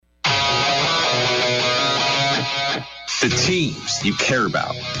The teams you care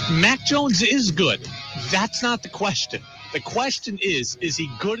about. Mac Jones is good. That's not the question. The question is he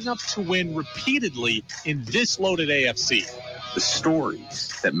good enough to win repeatedly in this loaded AFC? The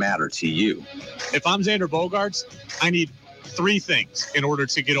stories that matter to you. If I'm Xander Bogaerts, I need 3 things in order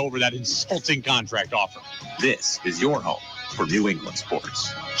to get over that insulting contract offer. This is your home for New England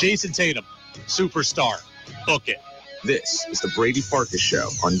sports. Jason Tatum, superstar. Book it. This is the Brady Farkas Show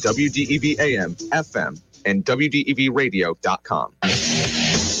on WDEV AM, FM, and WDEVradio.com.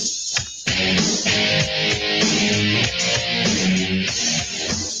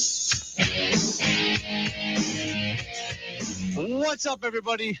 What's up,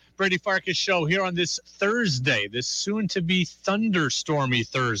 everybody? Brady Farkas Show here on this Thursday, this soon-to-be thunderstormy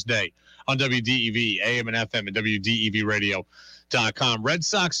Thursday on WDEV, AM and FM, and WDEVradio.com. Red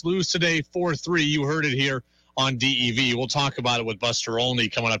Sox lose today 4-3. You heard it here on DEV. We'll talk about it with Buster Olney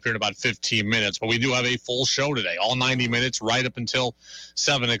coming up here in about 15 minutes. But we do have a full show today, all 90 minutes, right up until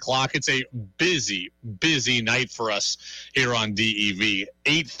 7 o'clock. It's a busy, busy night for us here on DEV.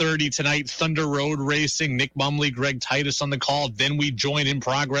 8:30 tonight, Thunder Road Racing. Nick Mumley, Greg Titus on the call. Then we join in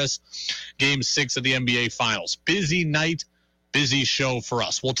progress Game 6 of the NBA Finals. Busy night, busy show for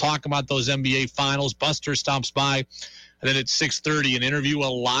us. We'll talk about those NBA Finals. Buster stops by. And then at 6:30, an interview a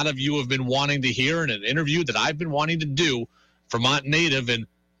lot of you have been wanting to hear, and an interview that I've been wanting to do. Vermont native and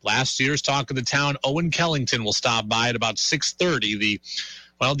last year's Talk of the Town, Owen Kellington, will stop by at about 6:30.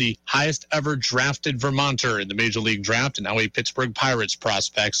 The highest ever drafted Vermonter in the Major League Draft, and now a Pittsburgh Pirates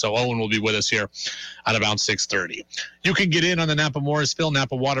prospect. So Owen will be with us here at about 6:30. You can get in on the Napa Morrisville,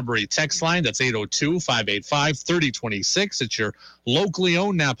 Napa Waterbury text line. That's 802-585-3026. It's your locally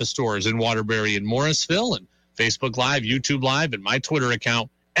owned Napa stores in Waterbury and Morrisville, and Facebook Live, YouTube Live, and my Twitter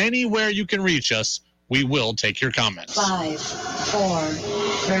account. Anywhere you can reach us, we will take your comments. 5, 4,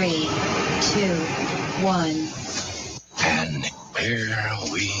 3, 2, 1. And here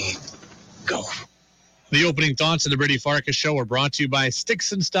we go. The opening thoughts of the Brady Farkas Show are brought to you by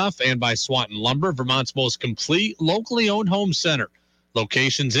Sticks and Stuff and by Swanton Lumber, Vermont's most complete locally owned home center.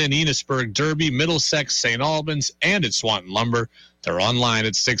 Locations in Enosburg, Derby, Middlesex, St. Albans, and at Swanton Lumber. They're online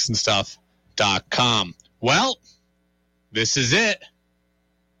at sticksandstuff.com. Well, this is it.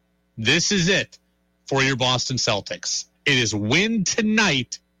 This is it for your Boston Celtics. It is win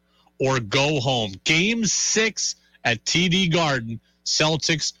tonight or go home. Game 6 at TD Garden,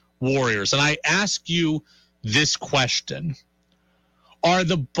 Celtics Warriors. And I ask you this question. Are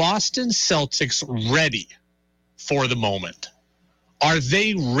the Boston Celtics ready for the moment? Are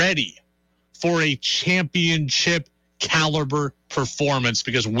they ready for a championship caliber performance?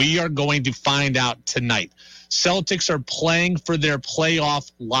 Because we are going to find out tonight. Celtics are playing for their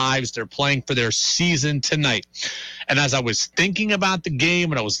playoff lives. They're playing for their season tonight. And as I was thinking about the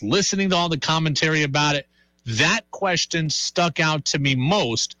game and I was listening to all the commentary about it, that question stuck out to me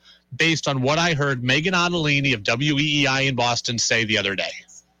most based on what I heard Megan Ottolini of WEEI in Boston say the other day.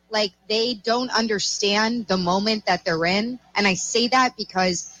 Like, they don't understand the moment that they're in. And I say that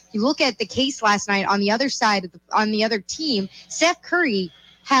because you look at the case last night on the other side of on the other team, Steph Curry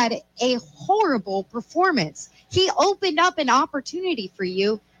had a horrible performance. He opened up an opportunity for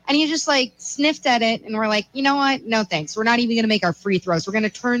you, and you just, sniffed at it, and we're like, you know what? No, thanks. We're not even going to make our free throws. We're going to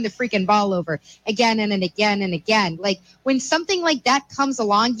turn the freaking ball over again and again and again. When something like that comes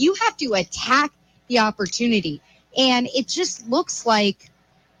along, you have to attack the opportunity. And it just looks like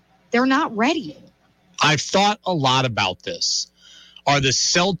they're not ready. I've thought a lot about this. Are the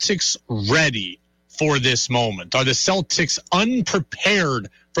Celtics ready for this moment? Are the Celtics unprepared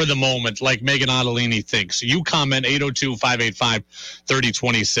for the moment like Megan Ottolini thinks? You comment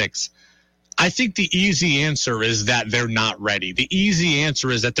 802-585-3026. I think the easy answer is that they're not ready. The easy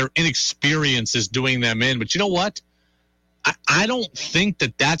answer is that their inexperience is doing them in. But you know what? I don't think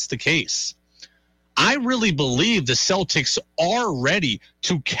that that's the case. I really believe the Celtics are ready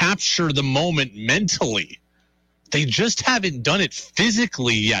to capture the moment mentally. They just haven't done it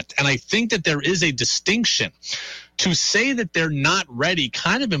physically yet. And I think that there is a distinction. To say that they're not ready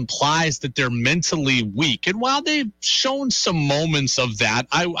kind of implies that they're mentally weak. And while they've shown some moments of that,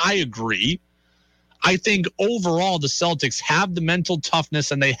 I agree. I think overall the Celtics have the mental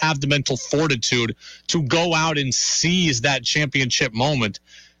toughness and they have the mental fortitude to go out and seize that championship moment.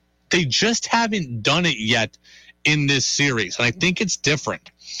 They just haven't done it yet in this series. And I think it's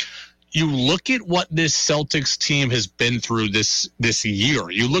different. You look at what this Celtics team has been through this year.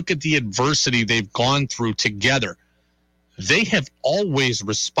 You look at the adversity they've gone through together. They have always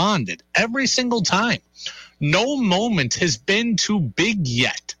responded every single time. No moment has been too big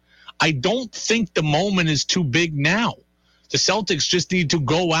yet. I don't think the moment is too big now. The Celtics just need to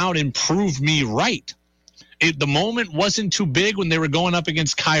go out and prove me right. The moment wasn't too big when they were going up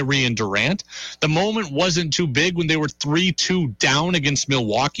against Kyrie and Durant. The moment wasn't too big when they were 3-2 down against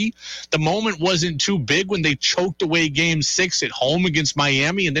Milwaukee. The moment wasn't too big when they choked away Game 6 at home against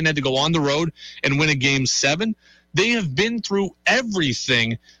Miami and then had to go on the road and win a Game 7. They have been through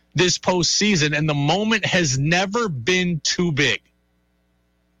everything this postseason, and the moment has never been too big.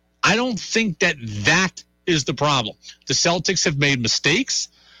 I don't think that is the problem. The Celtics have made mistakes.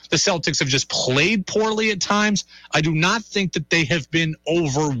 The Celtics have just played poorly at times. I do not think that they have been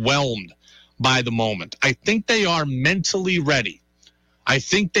overwhelmed by the moment. I think they are mentally ready. I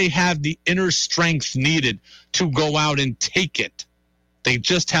think they have the inner strength needed to go out and take it. They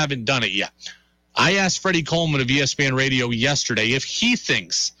just haven't done it yet. I asked Freddie Coleman of ESPN Radio yesterday if he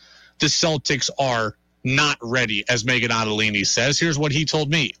thinks the Celtics are not ready, as Megan Ottolini says. Here's what he told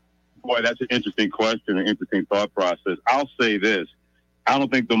me. Boy, that's an interesting question, an interesting thought process. I'll say this. I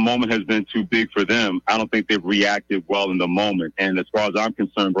don't think the moment has been too big for them. I don't think they've reacted well in the moment. And as far as I'm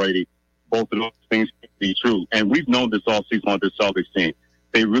concerned, Brady, both of those things can be true. And we've known this all season on this Celtics team.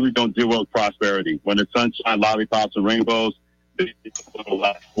 They really don't deal well with prosperity. When it's sunshine, lollipops, and rainbows, they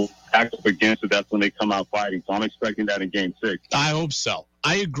act up against it. That's when they come out fighting. So I'm expecting that in Game 6. I hope so.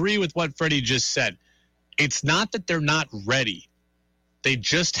 I agree with what Freddie just said. It's not that they're not ready. They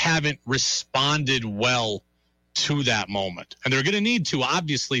just haven't responded well to that moment. And they're going to need to,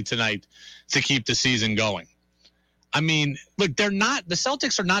 obviously, tonight to keep the season going. I mean, look, the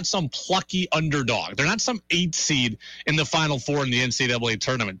Celtics are not some plucky underdog. They're not some 8 seed in the Final Four in the NCAA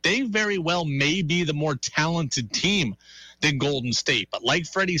tournament. They very well may be the more talented team than Golden State. But like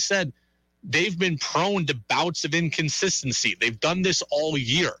Freddie said, they've been prone to bouts of inconsistency. They've done this all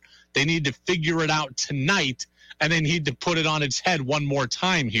year. They need to figure it out tonight, and they need to put it on its head one more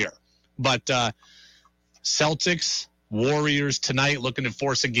time here. But Celtics, Warriors tonight, looking to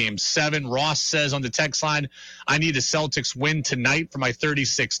force a Game 7. Ross says on the text line, I need a Celtics win tonight for my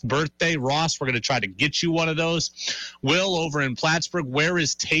 36th birthday. Ross, we're going to try to get you one of those. Will, over in Plattsburgh, where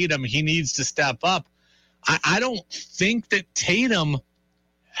is Tatum? He needs to step up. I don't think that Tatum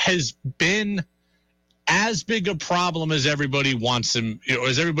has been as big a problem as everybody wants him,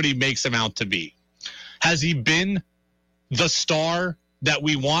 as everybody makes him out to be. Has he been the star that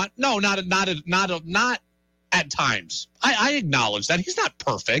we want? No, not at times. I acknowledge that. He's not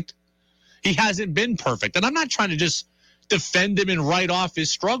perfect. He hasn't been perfect. And I'm not trying to just defend him and write off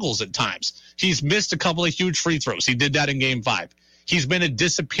his struggles at times. He's missed a couple of huge free throws. He did that in Game 5. He's been a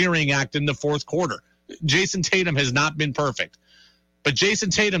disappearing act in the fourth quarter. Jason Tatum has not been perfect. But Jason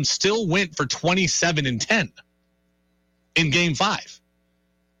Tatum still went for 27 and 10 in Game 5.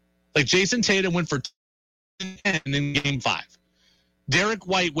 Like, Jason Tatum went for 10 in Game 5. Derek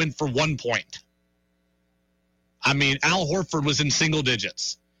White went for 1 point. I mean, Al Horford was in single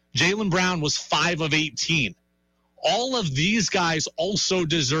digits. Jaylen Brown was 5 of 18. All of these guys also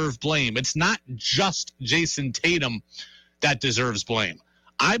deserve blame. It's not just Jason Tatum that deserves blame.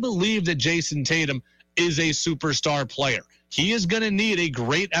 I believe that Jason Tatum is a superstar player. He is going to need a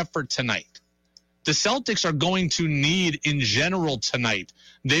great effort tonight. The Celtics are going to need, in general tonight,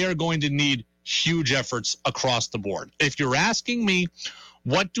 they are going to need huge efforts across the board. If you're asking me,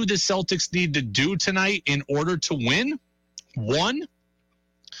 what do the Celtics need to do tonight in order to win? One,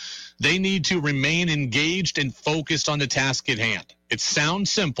 they need to remain engaged and focused on the task at hand. It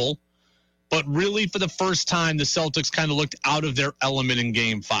sounds simple, but really for the first time, the Celtics kind of looked out of their element in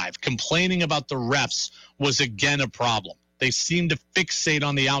Game 5. Complaining about the refs was again a problem. They seem to fixate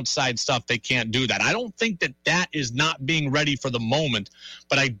on the outside stuff. They can't do that. I don't think that is not being ready for the moment,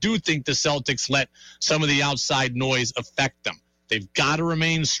 but I do think the Celtics let some of the outside noise affect them. They've got to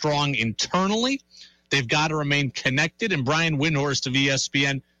remain strong internally. They've got to remain connected, and Brian Windhorst of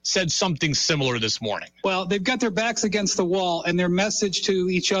ESPN said something similar this morning. Well, they've got their backs against the wall, and their message to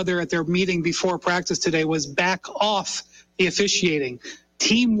each other at their meeting before practice today was back off the officiating.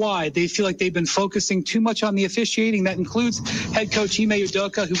 Team-wide, they feel like they've been focusing too much on the officiating. That includes head coach Ime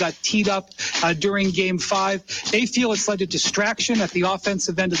Udoka, who got teed up during Game 5. They feel it's led to distraction at the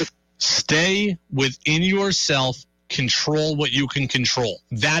offensive end of the... Stay within yourself. Control what you can control.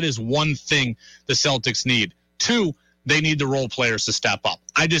 That is one thing the Celtics need. Two, they need the role players to step up.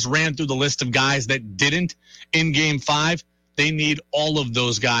 I just ran through the list of guys that didn't in Game 5. They need all of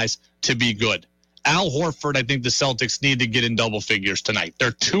those guys to be good. Al Horford, I think the Celtics need to get in double figures tonight.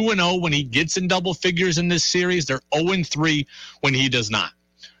 They're 2-0 when he gets in double figures in this series. They're 0-3 when he does not.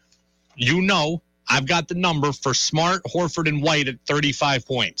 You know, I've got the number for Smart, Horford, and White at 35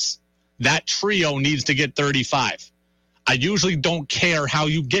 points. That trio needs to get 35. I usually don't care how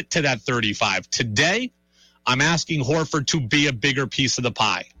you get to that 35. Today, I'm asking Horford to be a bigger piece of the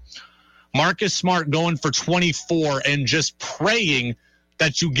pie. Marcus Smart going for 24 and just praying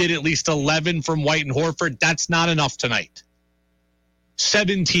that you get at least 11 from White and Horford. That's not enough tonight.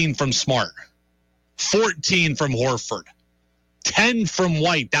 17 from Smart. 14 from Horford. 10 from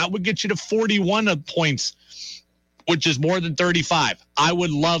White. That would get you to 41 points, which is more than 35. I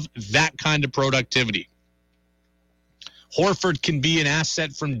would love that kind of productivity. Horford can be an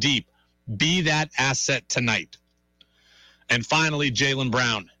asset from deep. Be that asset tonight. And finally, Jaylen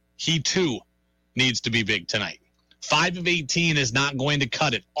Brown. He, too, needs to be big tonight. 5 of 18 is not going to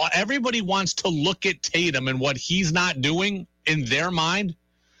cut it. Everybody wants to look at Tatum and what he's not doing in their mind.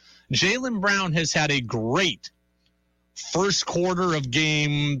 Jaylen Brown has had a great first quarter of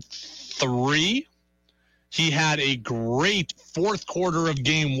game 3. He had a great fourth quarter of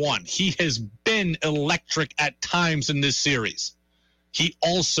game 1. He has been electric at times in this series. He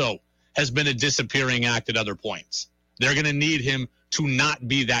also has been a disappearing act at other points. They're going to need him to not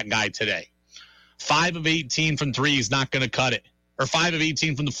be that guy today. 5 of 18 from 3 is not going to cut it. Or 5 of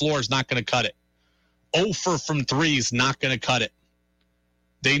 18 from the floor is not going to cut it. 0 from 3 is not going to cut it.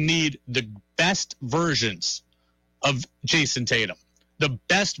 They need the best versions of Jason Tatum, the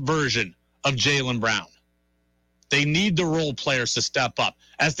best version of Jaylen Brown. They need the role players to step up.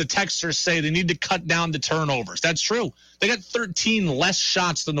 As the texters say, they need to cut down the turnovers. That's true. They got 13 less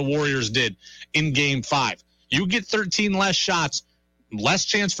shots than the Warriors did in Game 5. You get 13 less shots, less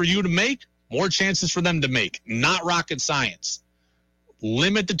chance for you to make, more chances for them to make. Not rocket science.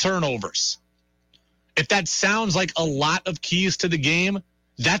 Limit the turnovers. If that sounds like a lot of keys to the game,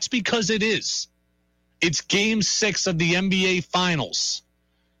 that's because it is. It's Game 6 of the NBA Finals.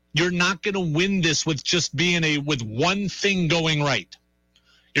 You're not going to win this with just being with one thing going right.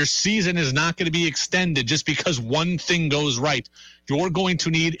 Your season is not going to be extended just because one thing goes right. You're going to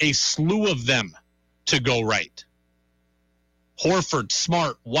need a slew of them to go right. Horford,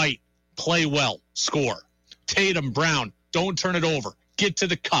 Smart, White, play well, score. Tatum, Brown, don't turn it over. Get to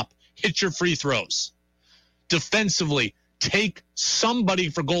the cup. Hit your free throws. Defensively, take somebody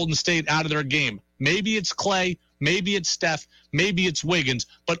for Golden State out of their game. Maybe it's Clay, maybe it's Steph, maybe it's Wiggins,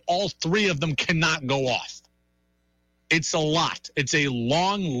 but all 3 of them cannot go off. It's a lot. It's a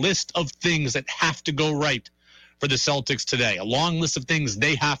long list of things that have to go right for the Celtics today. A long list of things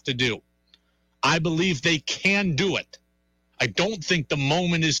they have to do. I believe they can do it. I don't think the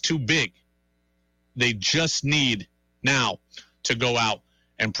moment is too big. They just need now to go out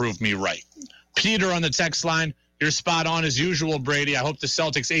and prove me right. Peter on the text line, you're spot on as usual, Brady. I hope the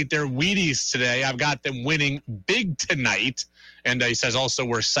Celtics ate their Wheaties today. I've got them winning big tonight. And he says also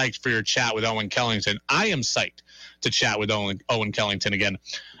we're psyched for your chat with Owen Kellington. I am psyched to chat with Owen Kellington again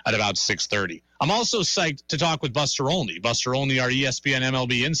at about 6:30. I'm also psyched to talk with Buster Olney. Buster Olney, our ESPN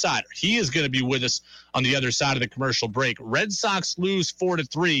MLB insider. He is going to be with us on the other side of the commercial break. Red Sox lose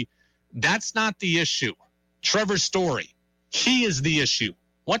 4-3. That's not the issue. Trevor Story, he is the issue.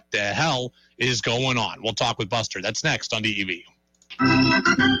 What the hell is going on? We'll talk with Buster. That's next on DEV.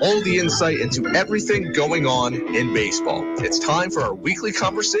 All the insight into everything going on in baseball. It's time for our weekly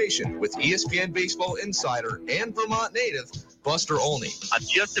conversation with ESPN baseball insider and Vermont native, Buster Olney. I'm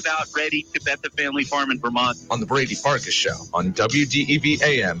just about ready to bet the family farm in Vermont. On the Brady Farkas Show on WDEV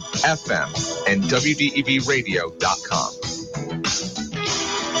AM, FM, and WDEVradio.com.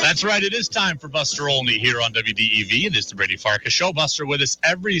 That's right. It is time for Buster Olney here on WDEV. It is the Brady Farkas Show. Buster with us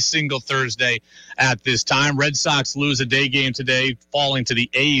every single Thursday at this time. Red Sox lose a day game today, falling to the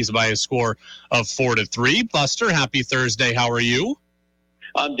A's by a score of 4-3. Buster, happy Thursday. How are you?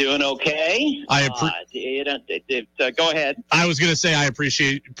 I'm doing okay. Go ahead. I was going to say I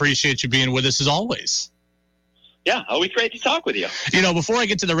appreciate you being with us as always. Yeah, always great to talk with you. You know, before I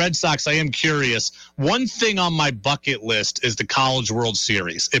get to the Red Sox, I am curious. One thing on my bucket list is the College World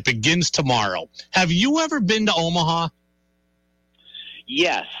Series. It begins tomorrow. Have you ever been to Omaha?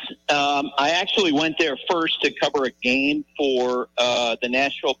 Yes. I actually went there first to cover a game for the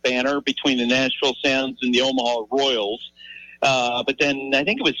Nashville banner between the Nashville Sounds and the Omaha Royals. But then I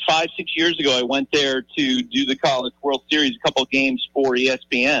think it was 5-6 years ago, I went there to do the College World Series, a couple of games for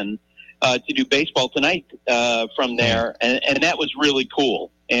ESPN. To do Baseball Tonight from there, and that was really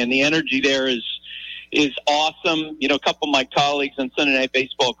cool. And the energy there is awesome. You know, a couple of my colleagues on Sunday Night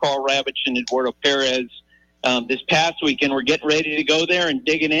Baseball, Carl Ravitch and Eduardo Perez, this past weekend were getting ready to go there and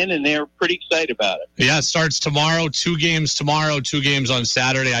digging in, and they're pretty excited about it. Yeah, it starts tomorrow. 2 games tomorrow, 2 games on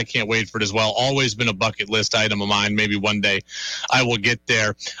Saturday. I can't wait for it as well. Always been a bucket list item of mine. Maybe one day I will get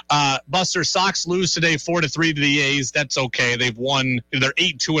there. Buster, Sox lose today 4-3 to the A's. That's okay. They've won. They're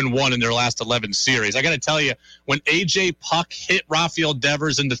 8-2-1 in their last 11 series. I got to tell you, when A.J. Puck hit Rafael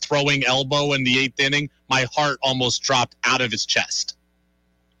Devers in the throwing elbow in the 8th inning, my heart almost dropped out of his chest.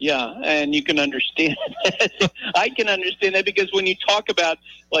 Yeah, and you can understand that. I can understand that because when you talk about,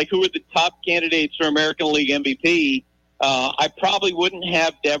 like, who are the top candidates for American League MVP, I probably wouldn't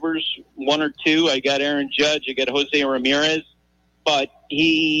have Devers 1 or 2. I got Aaron Judge. I got Jose Ramirez. But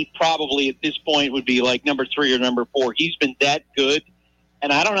he probably at this point would be like number 3 or number 4. He's been that good.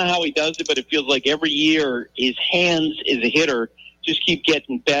 And I don't know how he does it, but it feels like every year his hands as a hitter just keep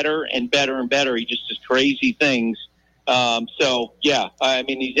getting better and better and better. He just does crazy things. So, yeah, I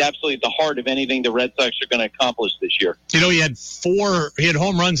mean, he's absolutely at the heart of anything the Red Sox are going to accomplish this year. You know, he had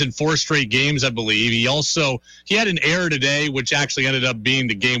home runs in 4 straight games, I believe. He had an error today, which actually ended up being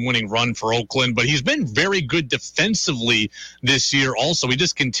the game-winning run for Oakland. But he's been very good defensively this year also. He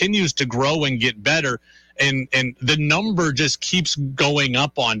just continues to grow and get better. And the number just keeps going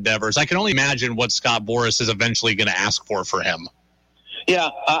up on Devers. I can only imagine what Scott Boras is eventually going to ask for him. Yeah,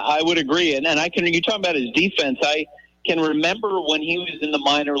 I would agree. And you're talking about his defense. I can remember when he was in the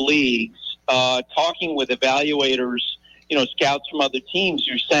minor leagues, talking with evaluators, scouts from other teams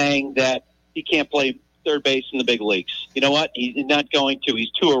who are saying that he can't play third base in the big leagues. You know what? He's not going to. He's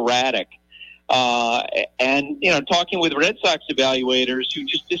too erratic. And talking with Red Sox evaluators who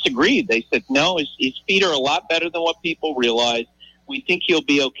just disagreed. They said, no, his feet are a lot better than what people realize. We think he'll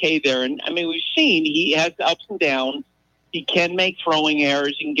be okay there. And, I mean, we've seen he has ups and downs. He can make throwing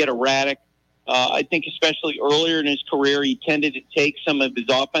errors. He can get erratic. I think especially earlier in his career, he tended to take some of his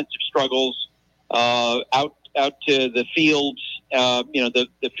offensive struggles out to the fields.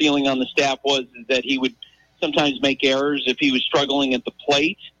 The feeling on the staff was that he would sometimes make errors if he was struggling at the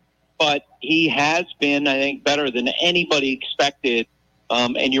plate. But he has been, I think, better than anybody expected.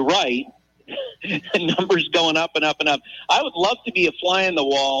 And you're right, the numbers going up and up and up. I would love to be a fly on the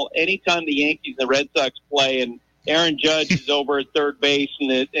wall anytime the Yankees and the Red Sox play, and Aaron Judge is over at third base,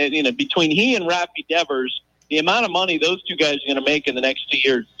 and between he and Rafi Devers, the amount of money those two guys are going to make in the next 2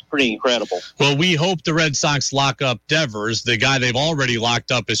 years is pretty incredible. Well, we hope the Red Sox lock up Devers. The guy they've already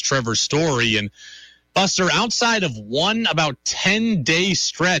locked up is Trevor Story. And Buster, outside of one about 10-day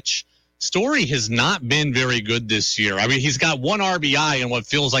stretch, Story has not been very good this year. I mean, he's got 1 RBI in what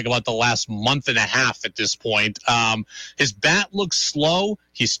feels like about the last month and a half at this point. His bat looks slow.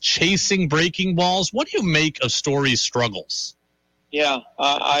 He's chasing breaking balls. What do you make of Story's struggles? Yeah,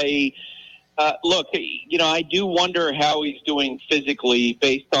 look, I do wonder how he's doing physically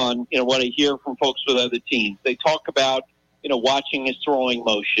based on, what I hear from folks with other teams. They talk about, watching his throwing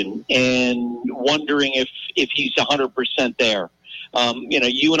motion and wondering if he's 100% there.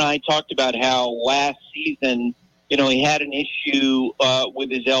 You and I talked about how last season, he had an issue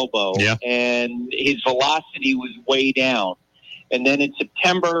with his elbow, and his velocity was way down. And then in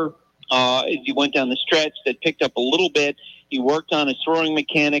September, as he went down the stretch, that picked up a little bit. He worked on his throwing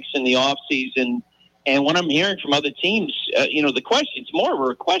mechanics in the offseason. And what I'm hearing from other teams, the question, it's more of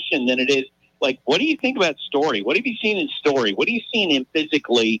a question than it is, like, what do you think about Story? What have you seen in Story? What have you seen him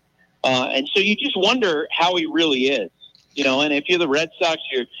physically? And so you just wonder how he really is. And if you're the Red Sox,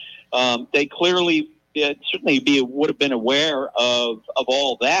 they clearly certainly would have been aware of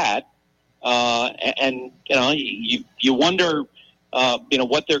all that. And you wonder,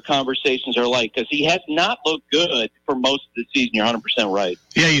 what their conversations are like, because he has not looked good for most of the season. You're 100% right.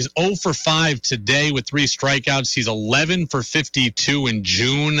 Yeah, he's 0 for 5 today with 3 strikeouts. He's 11 for 52 in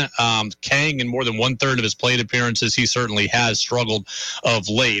June. Kang, in more than 1/3 of his plate appearances, he certainly has struggled of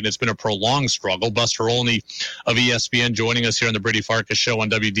late. It's been a prolonged struggle. Buster Olney of ESPN joining us here on the Brady Farkas Show on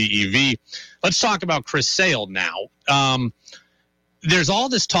WDEV. Let's talk about Chris Sale now. There's all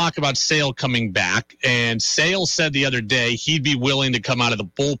this talk about Sale coming back, and Sale said the other day he'd be willing to come out of the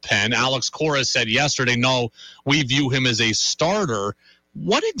bullpen. Alex Cora said yesterday, no, we view him as a starter.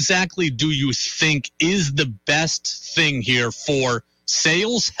 What exactly do you think is the best thing here for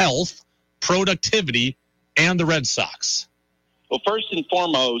Sale's health, productivity, and the Red Sox? Well, first and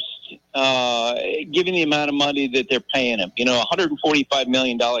foremost, given the amount of money that they're paying him, $145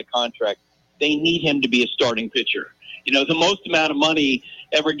 million contract, they need him to be a starting pitcher. The most amount of money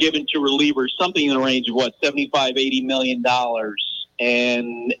ever given to relievers, something in the range of, $75-80 million.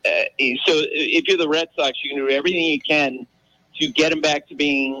 And so if you're the Red Sox, you can do everything you can to get him back to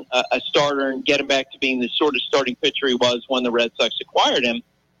being a starter and get him back to being the sort of starting pitcher he was when the Red Sox acquired him.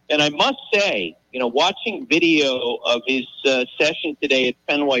 And I must say, watching video of his session today at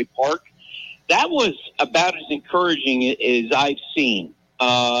Fenway Park, that was about as encouraging as I've seen.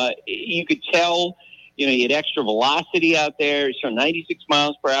 You could tell, he had extra velocity out there. He's from 96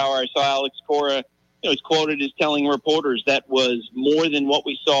 miles per hour. I saw Alex Cora, is quoted as telling reporters that was more than what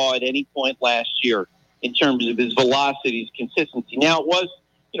we saw at any point last year in terms of his velocity, his consistency. Now, it was,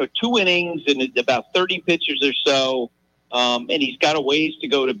 2 innings and about 30 pitches or so. And he's got a ways to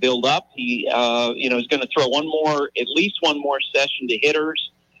go to build up. He, is going to throw at least one more session to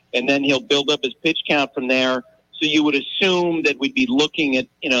hitters, and then he'll build up his pitch count from there. So you would assume that we'd be looking at,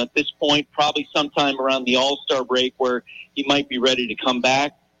 at this point, probably sometime around the All-Star break where he might be ready to come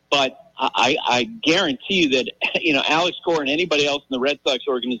back. But I guarantee you that, Alex Cora and anybody else in the Red Sox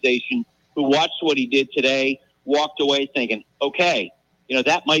organization who watched what he did today walked away thinking, okay,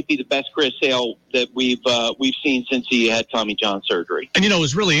 that might be the best Chris Sale that we've seen since he had Tommy John surgery. And, it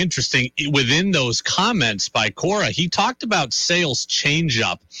was really interesting. Within those comments by Cora, he talked about Sale's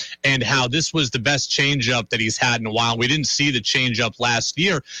changeup and how this was the best changeup that he's had in a while. We didn't see the changeup last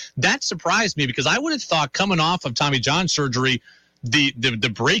year. That surprised me because I would have thought coming off of Tommy John surgery,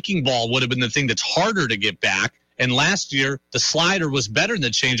 the breaking ball would have been the thing that's harder to get back. And last year, the slider was better than the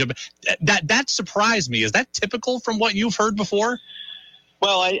changeup. That surprised me. Is that typical from what you've heard before?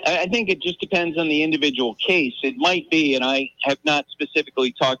 Well, I think it just depends on the individual case. It might be, and I have not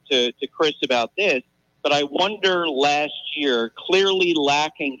specifically talked to Chris about this, but I wonder last year, clearly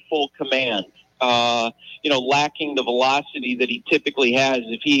lacking full command, lacking the velocity that he typically has.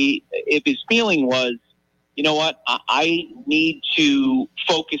 If his feeling was, I need to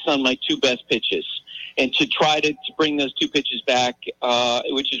focus on my two best pitches and to try to bring those two pitches back,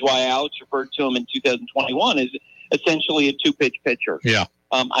 which is why Alex referred to him in 2021 as essentially a two-pitch pitcher. Yeah.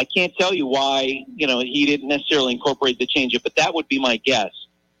 I can't tell you why, he didn't necessarily incorporate the changeup, but that would be my guess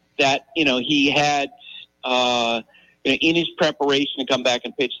that, he had, in his preparation to come back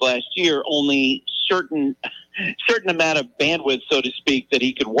and pitch last year, only certain amount of bandwidth, so to speak, that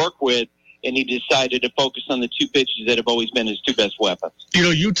he could work with. And he decided to focus on the two pitches that have always been his two best weapons.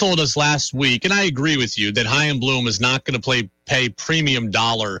 You told us last week, and I agree with you, that Chaim Bloom is not going to pay premium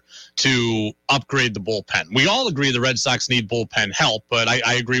dollar to upgrade the bullpen. We all agree the Red Sox need bullpen help, but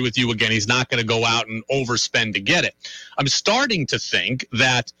I agree with you again. He's not going to go out and overspend to get it. I'm starting to think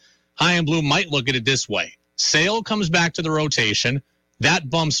that Chaim Bloom might look at it this way. Sale comes back to the rotation.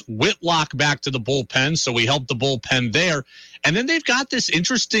 That bumps Whitlock back to the bullpen, so we help the bullpen there. And then they've got this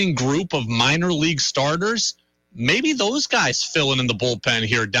interesting group of minor league starters. Maybe those guys filling in the bullpen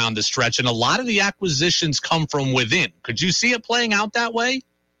here down the stretch, and a lot of the acquisitions come from within. Could you see it playing out that way?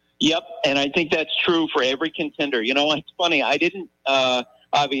 Yep, and I think that's true for every contender. It's funny. I didn't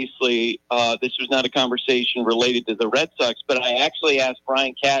obviously, this was not a conversation related to the Red Sox, but I actually asked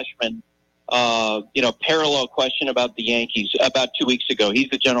Brian Cashman parallel question about the Yankees about 2 weeks ago. He's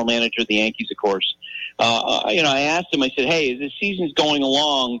the general manager of the Yankees, of course. I asked him, I said, hey, as the season's going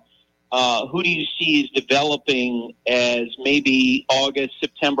along, who do you see as developing as maybe August,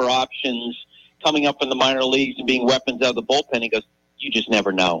 September options coming up in the minor leagues and being weapons out of the bullpen? He goes, you just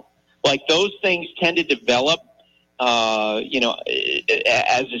never know. Like those things tend to develop, as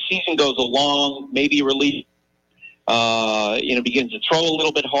the season goes along, maybe release, begins to throw a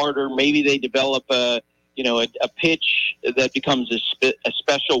little bit harder. Maybe they develop a pitch that becomes a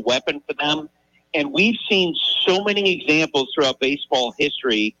special weapon for them. And we've seen so many examples throughout baseball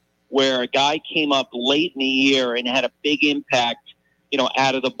history where a guy came up late in the year and had a big impact,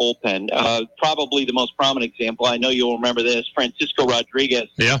 out of the bullpen. Probably the most prominent example, I know you'll remember this, Francisco Rodriguez.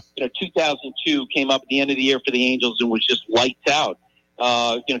 Yeah. 2002 came up at the end of the year for the Angels and was just lights out.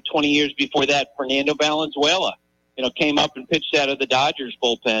 20 years before that, Fernando Valenzuela, came up and pitched out of the Dodgers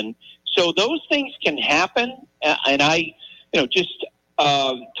bullpen. So those things can happen. And I,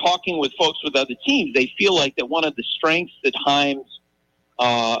 talking with folks with other teams, they feel like that one of the strengths that Chaim's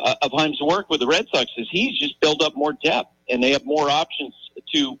work with the Red Sox is he's just built up more depth and they have more options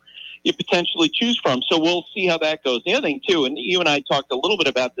to potentially choose from. So we'll see how that goes. The other thing too, and you and I talked a little bit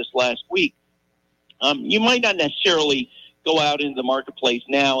about this last week, you might not necessarily go out into the marketplace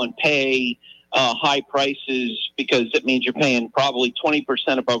now and pay high prices because it means you're paying probably 20%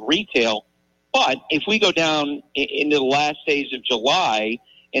 above retail. But if we go down into the last days of July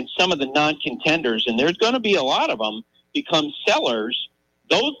and some of the non-contenders, and there's going to be a lot of them, become sellers,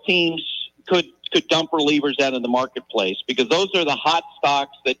 those teams could dump relievers out of the marketplace because those are the hot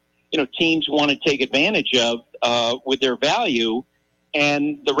stocks that, teams want to take advantage of with their value.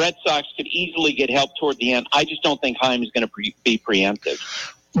 And the Red Sox could easily get help toward the end. I just don't think Chaim is going to be preemptive.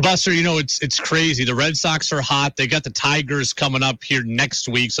 Buster, it's crazy. The Red Sox are hot. They got the Tigers coming up here next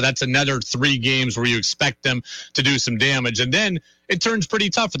week, so that's another 3 games where you expect them to do some damage. And then it turns pretty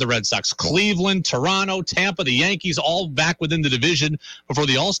tough for the Red Sox. Cleveland, Toronto, Tampa, the Yankees, all back within the division before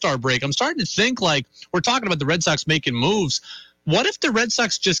the All-Star break. I'm starting to think like we're talking about the Red Sox making moves. What if the Red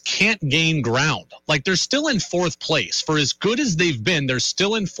Sox just can't gain ground? Like they're still in 4th place. For as good as they've been, they're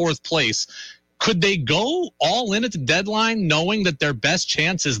still in 4th place. Could they go all in at the deadline knowing that their best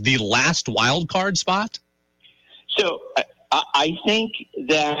chance is the last wild card spot? So I think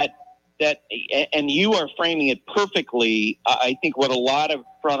that, and you are framing it perfectly. I think what a lot of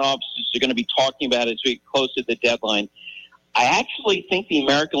front offices are going to be talking about as we get close to the deadline. I actually think the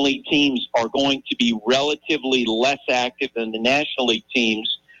American League teams are going to be relatively less active than the National League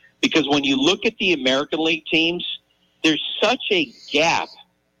teams, because when you look at the American League teams, there's such a gap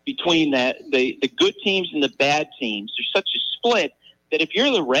between the good teams and the bad teams. There's such a split that if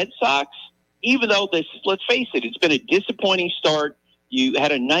you're the Red Sox, even though let's face it, it's been a disappointing start. You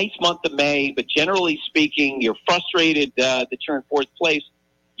had a nice month of May, but generally speaking, you're frustrated that you're in fourth place.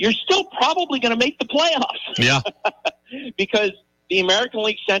 You're still probably going to make the playoffs. Yeah. Because the American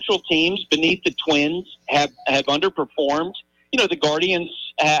League Central teams beneath the Twins have underperformed. You know, the Guardians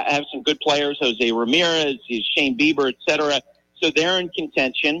have some good players, Jose Ramirez, Shane Bieber, et cetera. So they're in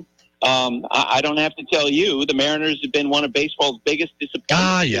contention. I don't have to tell you, the Mariners have been one of baseball's biggest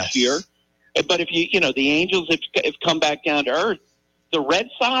disappointments this year. But if the Angels have come back down to earth, the Red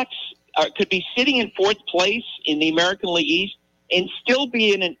Sox could be sitting in fourth place in the American League East and still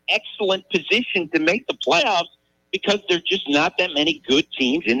be in an excellent position to make the playoffs because there's just not that many good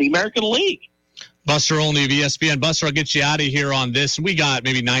teams in the American League. Buster Olney of ESPN. Buster, I'll get you out of here on this. We got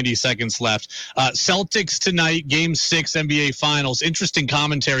maybe 90 seconds left. Celtics tonight, Game 6 NBA Finals. Interesting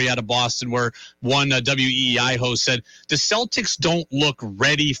commentary out of Boston where one WEEI host said, the Celtics don't look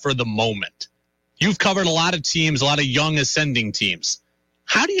ready for the moment. You've covered a lot of teams, a lot of young ascending teams.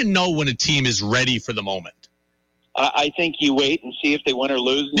 How do you know when a team is ready for the moment? I think you wait and see if they win or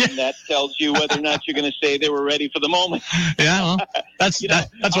lose, and that tells you whether or not you're going to say they were ready for the moment. Yeah, well, that's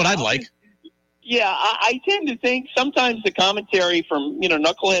what I'd like. Yeah, I tend to think sometimes the commentary from,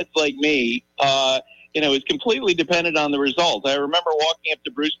 knuckleheads like me, is completely dependent on the result. I remember walking up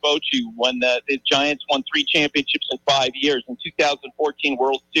to Bruce Bochy when the Giants won 3 championships in 5 years in 2014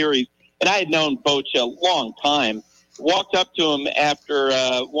 World Series, and I had known Bochy a long time. Walked up to him after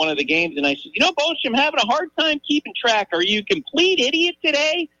one of the games, and I said, Bochy, I'm having a hard time keeping track. Are you a complete idiot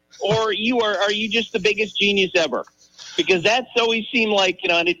today, or are you just the biggest genius ever? Because that's always seemed like,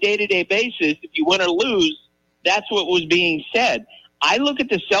 on a day-to-day basis, if you win or lose, that's what was being said. I look at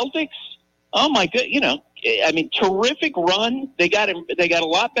the Celtics. Oh my God, terrific run. They got a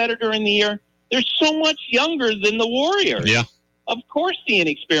lot better during the year. They're so much younger than the Warriors. Yeah. Of course, the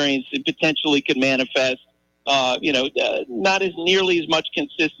inexperience potentially could manifest. Not as nearly as much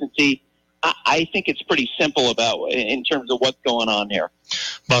consistency. I think it's pretty simple in terms of what's going on here.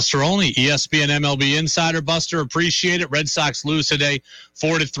 Buster Olney, ESPN MLB Insider. Buster, appreciate it. Red Sox lose today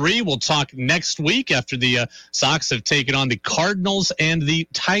 4-3. We'll talk next week after the Sox have taken on the Cardinals and the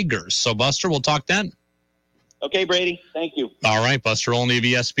Tigers. So, Buster, we'll talk then. Okay, Brady. Thank you. All right, Buster Olney of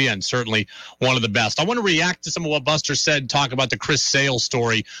ESPN, certainly one of the best. I want to react to some of what Buster said, talk about the Chris Sale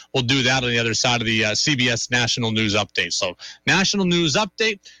story. We'll do that on the other side of the CBS National News Update. So, National News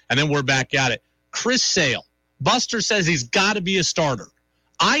Update, and then we're back at it. Chris Sale. Buster says he's got to be a starter.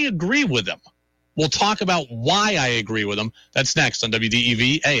 I agree with him. We'll talk about why I agree with him. That's next on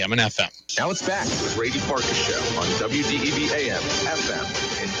WDEV AM and FM. Now it's back to the Brady Farkas Show on WDEV AM,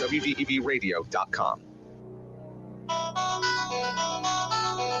 FM, and WDEVradio.com.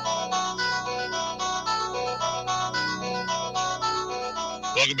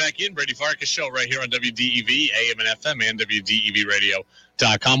 Welcome back in. Brady Farkas Show right here on WDEV, AM and FM, and WDEVradio.com.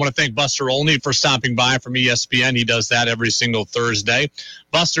 I want to thank Buster Olney for stopping by from ESPN. He does that every single Thursday.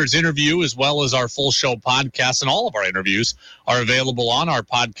 Buster's interview, as well as our full show podcast, and all of our interviews are available on our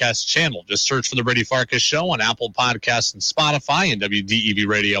podcast channel. Just search for the Brady Farkas Show on Apple Podcasts and Spotify and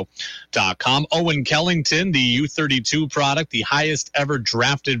WDEVradio.com. Owen Kellington, the U32 product, the highest ever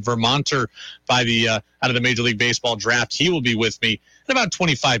drafted Vermonter by the out of the Major League Baseball draft. He will be with me in about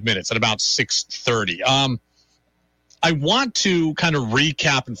 25 minutes at about 6:30. I want to kind of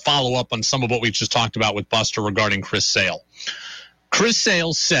recap and follow up on some of what we just talked about with Buster regarding Chris Sale. Chris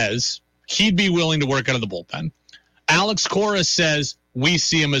Sale says he'd be willing to work out of the bullpen. Alex Cora says we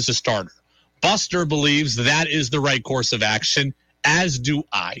see him as a starter. Buster believes that is the right course of action, as do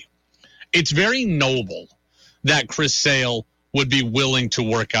I. It's very noble that Chris Sale would be willing to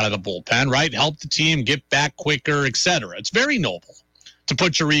work out of the bullpen, right? Help the team get back quicker, etc. It's very noble to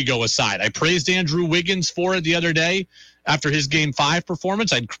put your ego aside. I praised Andrew Wiggins for it the other day after his Game 5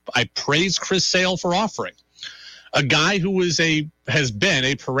 performance. I praised Chris Sale for offering. A guy who has been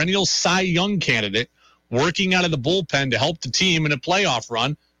a perennial Cy Young candidate working out of the bullpen to help the team in a playoff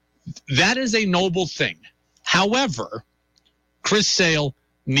run. That is a noble thing. However, Chris Sale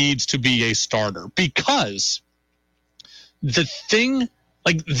needs to be a starter because the thing,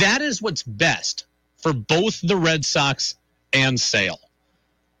 that is what's best for both the Red Sox and Sale.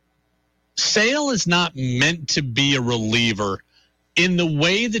 Sale is not meant to be a reliever in the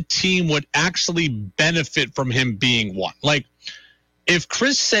way the team would actually benefit from him being one. Like, if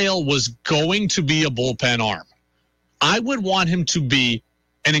Chris Sale was going to be a bullpen arm, I would want him to be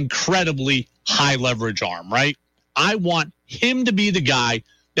an incredibly high leverage arm, right? I want him to be the guy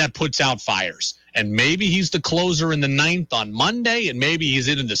that puts out fires. And maybe he's the closer in the 9th on Monday, and maybe he's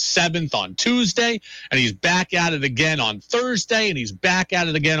in the 7th on Tuesday, and he's back at it again on Thursday, and he's back at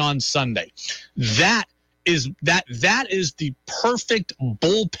it again on Sunday. That is the perfect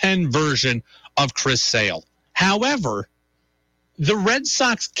bullpen version of Chris Sale. However, the Red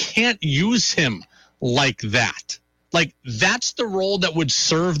Sox can't use him like that. Like, that's the role that would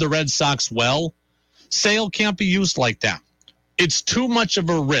serve the Red Sox well. Sale can't be used like that. It's too much of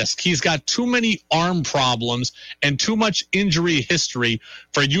a risk. He's got too many arm problems and too much injury history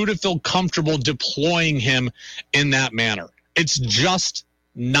for you to feel comfortable deploying him in that manner. It's just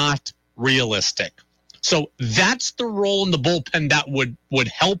not realistic. So that's the role in the bullpen that would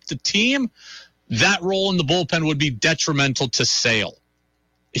help the team. That role in the bullpen would be detrimental to Sale.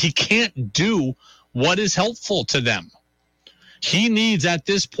 He can't do what is helpful to them. He needs, at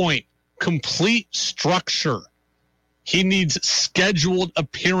this point, complete structure. He needs scheduled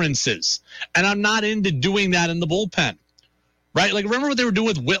appearances. And I'm not into doing that in the bullpen, right? Like, remember what they were doing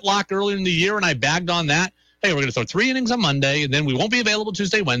with Whitlock earlier in the year, and I bagged on that? Hey, we're going to throw 3 innings on Monday, and then we won't be available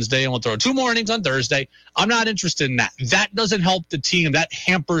Tuesday, Wednesday, and we'll throw 2 more innings on Thursday. I'm not interested in that. That doesn't help the team. That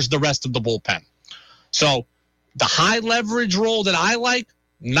hampers the rest of the bullpen. So the high leverage role that I like,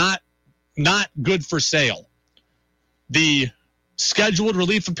 not good for Sale. The scheduled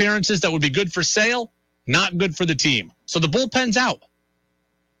relief appearances that would be good for Sale, not good for the team. So the bullpen's out.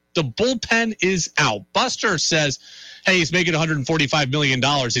 The bullpen is out. Buster says, hey, he's making $145 million.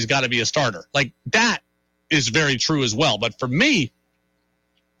 He's got to be a starter. Like, that is very true as well. But for me,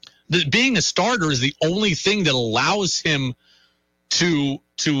 being a starter is the only thing that allows him to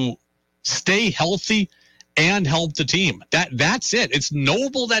stay healthy and help the team. That's it. It's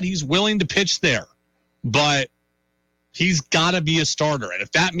noble that he's willing to pitch there, but he's got to be a starter. And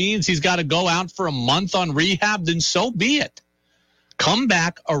if that means he's got to go out for a month on rehab, then so be it. Come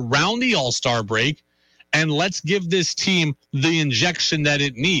back around the All-Star break, and let's give this team the injection that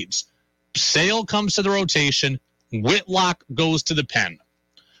it needs. Sale comes to the rotation. Whitlock goes to the pen.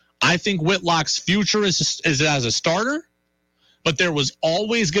 I think Whitlock's future is as a starter, but there was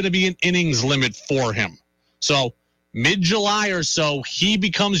always going to be an innings limit for him. So mid-July or so, he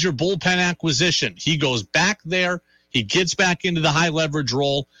becomes your bullpen acquisition. He goes back there. He gets back into the high leverage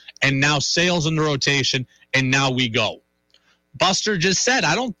role, and now Sale's in the rotation, and now we go. Buster just said,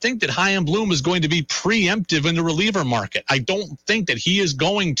 I don't think that Chaim Bloom is going to be preemptive in the reliever market. I don't think that he is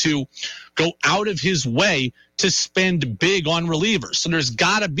going to go out of his way to spend big on relievers. So there's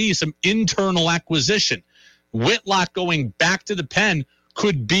got to be some internal acquisition. Whitlock going back to the pen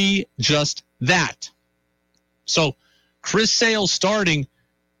could be just that. So Chris Sale starting,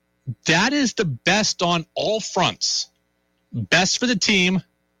 that is the best on all fronts. Best for the team.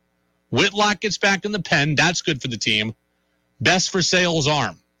 Whitlock gets back in the pen. That's good for the team. Best for Sale's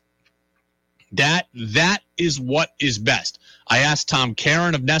arm. That is what is best. I asked Tom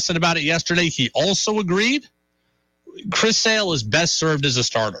Caron of Nesson about it yesterday. He also agreed. Chris Sale is best served as a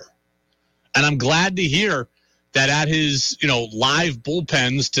starter. And I'm glad to hear that at his, live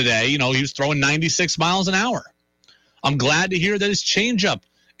bullpens today, he was throwing 96 miles an hour. I'm glad to hear that his changeup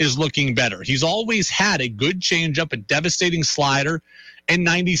is looking better. He's always had a good changeup, a devastating slider, and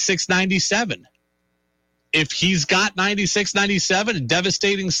 96, 97. If he's got 96, 97, a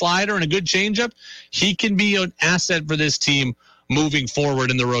devastating slider and a good changeup, he can be an asset for this team moving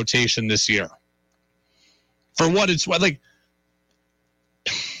forward in the rotation this year. For what it's like,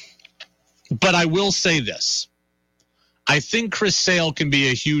 but I will say this. I think Chris Sale can be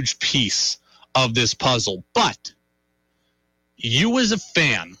a huge piece of this puzzle, but you as a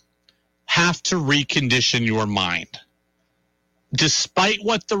fan have to recondition your mind. Despite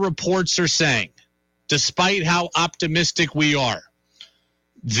what the reports are saying, despite how optimistic we are,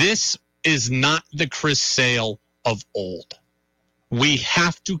 this is not the Chris Sale of old. We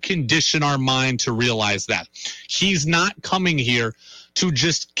have to condition our mind to realize that. He's not coming here to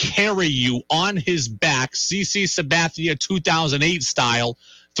just carry you on his back, CC Sabathia 2008 style,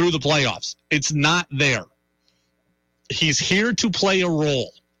 through the playoffs. It's not there. He's here to play a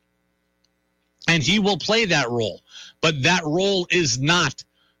role, and he will play that role, but that role is not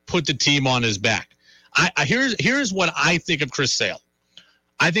put the team on his back. Here's what I think of Chris Sale.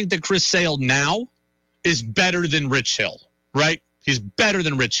 I think that Chris Sale now is better than Rich Hill, right? He's better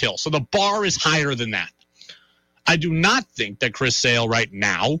than Rich Hill. So the bar is higher than that. I do not think that Chris Sale right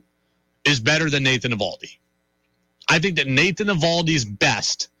now is better than Nathan Eovaldi. I think that Nathan Eovaldi's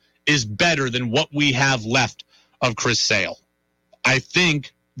best is better than what we have left of Chris Sale. I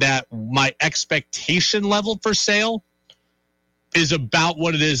think that my expectation level for Sale is about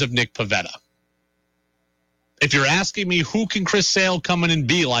what it is of Nick Pivetta. If you're asking me who can Chris Sale come in and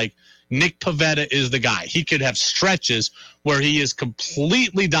be like, Nick Pivetta is the guy. He could have stretches where he is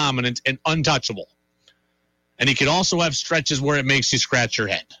completely dominant and untouchable. And he could also have stretches where it makes you scratch your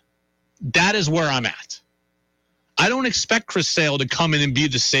head. That is where I'm at. I don't expect Chris Sale to come in and be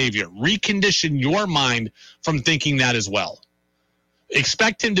the savior. Recondition your mind from thinking that as well.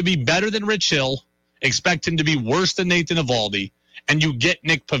 Expect him to be better than Rich Hill. Expect him to be worse than Nathan Eovaldi. And you get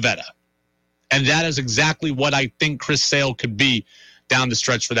Nick Pivetta. And that is exactly what I think Chris Sale could be down the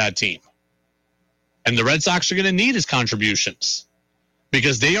stretch for that team. And the Red Sox are going to need his contributions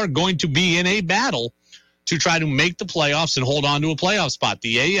because they are going to be in a battle to try to make the playoffs and hold on to a playoff spot.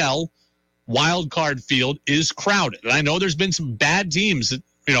 The AL wild card field is crowded. And I know there's been some bad teams that,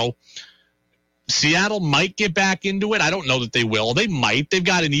 Seattle might get back into it. I don't know that they will. They might. They've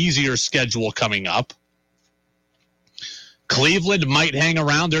got an easier schedule coming up. Cleveland might hang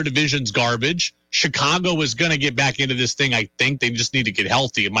around. Their division's garbage. Chicago is going to get back into this thing, I think. They just need to get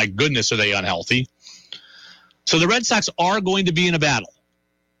healthy. And my goodness, are they unhealthy. So the Red Sox are going to be in a battle.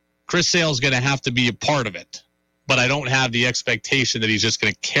 Chris Sale is going to have to be a part of it. But I don't have the expectation that he's just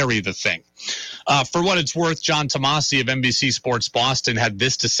going to carry the thing. For what it's worth, John Tomasi of NBC Sports Boston had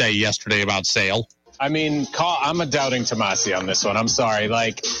this to say yesterday about Sale. I mean, I'm a doubting Tomasi on this one. I'm sorry.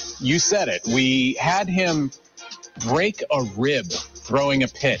 Like, you said it. We had him break a rib throwing a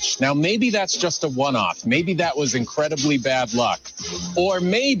pitch. Now, maybe that's just a one-off. Maybe that was incredibly bad luck. Or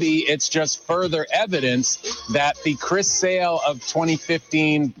maybe it's just further evidence that the Chris Sale of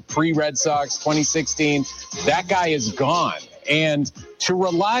 2015, pre-Red Sox, 2016, that guy is gone. And to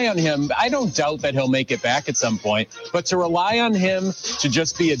rely on him, I don't doubt that he'll make it back at some point, but to rely on him to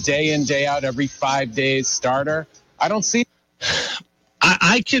just be a day in, day out, every 5 days starter, I don't see.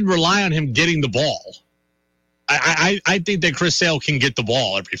 I can rely on him getting the ball. I think that Chris Sale can get the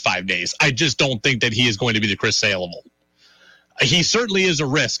ball every 5 days. I just don't think that he is going to be the Chris Saleable. He certainly is a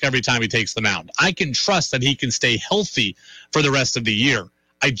risk every time he takes the mound. I can trust that he can stay healthy for the rest of the year.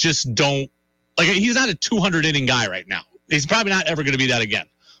 I just don't he's not a 200-inning guy right now. He's probably not ever going to be that again.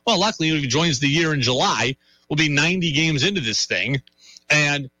 Well, luckily, if he joins the year in July, we'll be 90 games into this thing,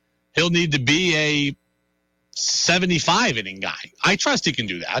 and he'll need to be a 75-inning guy. I trust he can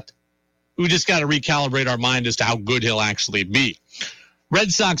do that. We just got to recalibrate our mind as to how good he'll actually be.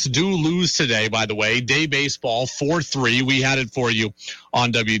 Red Sox do lose today, by the way. Day baseball, 4-3. We had it for you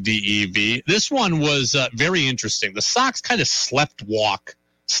on WDEV. This one was very interesting. The Sox kind of slept walked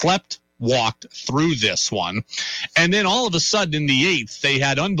through this one. And then all of a sudden in the eighth, they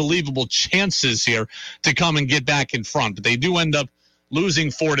had unbelievable chances here to come and get back in front. But they do end up losing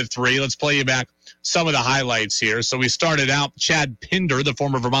 4-3. Let's play you back some of the highlights here. So we started out, Chad Pinder, the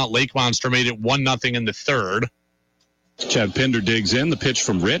former Vermont Lake Monster, made it 1-0 in the third. Chad Pinder digs in. The pitch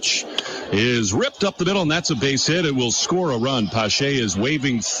from Rich is ripped up the middle, and that's a base hit. It will score a run. Pache is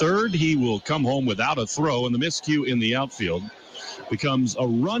waving third. He will come home without a throw, and the miscue in the outfield becomes a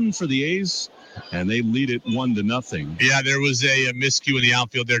run for the A's, and they lead it 1-0. Yeah, there was a miscue in the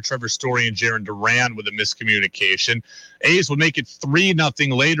outfield there. Trevor Story and Jaron Duran with a miscommunication. A's would make it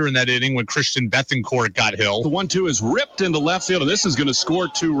 3-0 later in that inning when Christian Bethancourt got hit. The 1-2 is ripped into left field, and this is going to score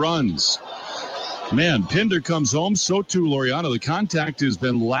 2 runs. Man, Pinder comes home. So too Laureano. The contact has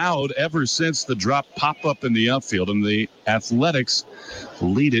been loud ever since the drop pop-up in the outfield, and the Athletics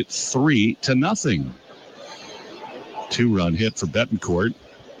lead it 3-0. 2-run hit for Bethancourt.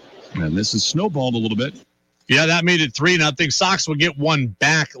 And this is snowballed a little bit. Yeah, that made it 3-0. Sox will get one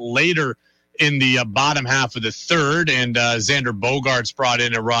back later in the bottom half of the third, and Xander Bogaerts brought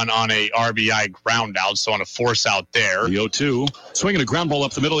in a run on a RBI ground out, so on a force out there. The 0-2, swinging a ground ball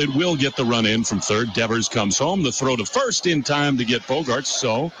up the middle. It will get the run in from third. Devers comes home. The throw to first in time to get Bogaerts.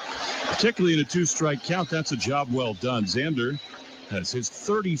 So, particularly in a 2-strike count, that's a job well done. Xander has his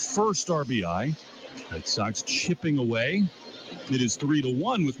 31st RBI. Red Sox chipping away. It is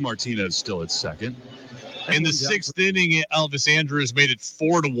 3-1 with Martinez still at second. In the sixth inning, Elvis Andrus made it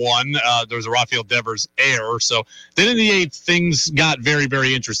 4-1. There was a Rafael Devers error. So then in the eighth, things got very,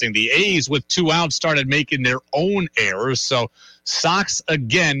 very interesting. The A's, with 2 outs, started making their own errors. So Sox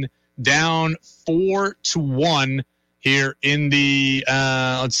again down 4-1 here in the,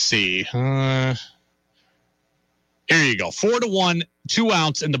 let's see. Here you go. 4-1, 2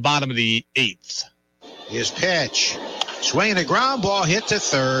 outs in the bottom of the eighth. His pitch. Swinging a ground ball, hit to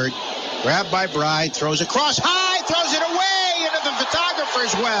third. Grabbed by Bride, throws across high, throws it away into the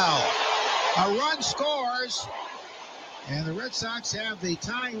photographer's well. A run scores. And the Red Sox have the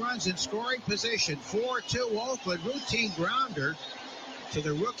tying runs in scoring position. 4-2 Oakland. Routine grounder to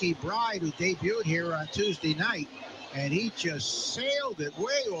the rookie Bride, who debuted here on Tuesday night. And he just sailed it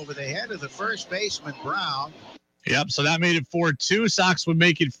way over the head of the first baseman, Brown. Yep, so that made it 4-2. Sox would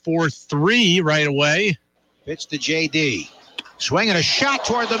make it 4-3 right away. Pitch to J.D. Swinging a shot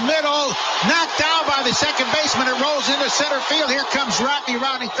toward the middle. Knocked down by the second baseman. It rolls into center field. Here comes Rodney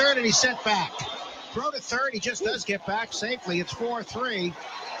rounding third, and he's sent back. Throw to third. He just does get back safely. It's 4-3.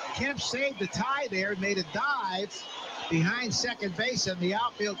 Kemp saved the tie there, made a dive behind second base in the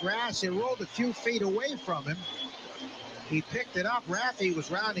outfield grass. It rolled a few feet away from him. He picked it up. Raffy was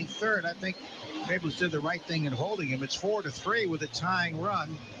rounding third. I think Maples did the right thing in holding him. It's 4-3 with a tying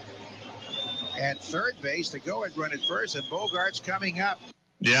run at third base. The go-ahead run at first, and Bogart's coming up.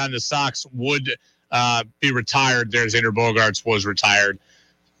 Yeah, and the Sox would be retired. There's Xander Bogaerts was retired.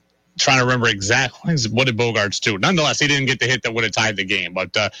 Trying to remember exactly what did Bogaerts do. Nonetheless, he didn't get the hit that would have tied the game.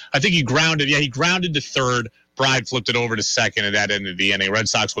 But I think he grounded. Yeah, he grounded to third. Bride flipped it over to second, and that ended the inning. Red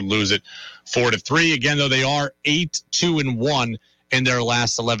Sox would lose it 4-3. Again, though, they are 8-2-1 in their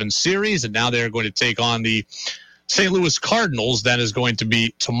last 11 series, and now they're going to take on the St. Louis Cardinals. That is going to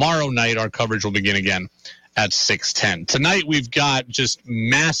be tomorrow night. Our coverage will begin again at 6:10. Tonight, we've got just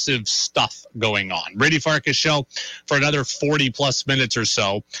massive stuff going on. Brady Farkas show for another 40-plus minutes or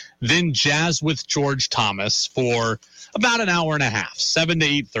so. Then Jazz with George Thomas for about an hour and a half, 7 to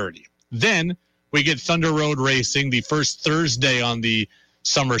 8:30. Then we get Thunder Road Racing, the first Thursday on the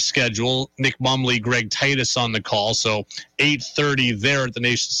summer schedule. Nick Mumley, Greg Titus on the call. So 8:30 there at the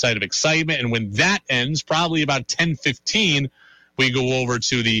Nation's Site of Excitement. And when that ends, probably about 10:15, we go over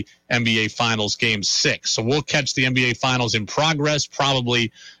to the NBA Finals Game 6. So we'll catch the NBA Finals in progress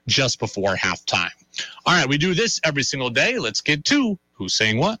probably just before halftime. All right, we do this every single day. Let's get to Who's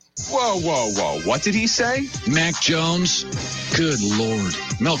Saying What? Whoa. What did he say? Mac Jones. Good Lord.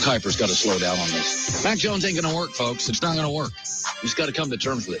 Mel Kiper's got to slow down on this. Mac Jones ain't going to work, folks. It's not going to work. He's got to come to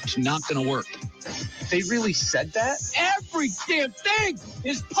terms with it. It's not going to work. They really said that? Every damn thing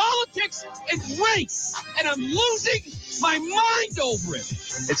is politics and race, and I'm losing my mind over it.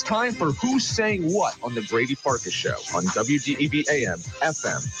 It's time for Who's Saying What on the Brady Farkas Show on WDEV AM,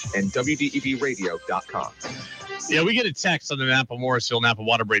 FM, and WDEVradio.com. Yeah, we get a text on the Napa Morrisville Napa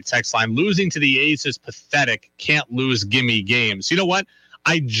Waterbury text line. Losing to the A's is pathetic. Can't lose gimme games. You know what?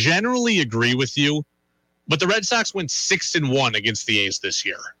 I generally agree with you, but the Red Sox went 6-1 against the A's this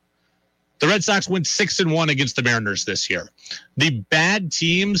year. The Red Sox went 6-1 against the Mariners this year. The bad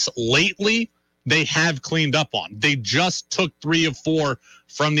teams lately, they have cleaned up on. They just took 3 of 4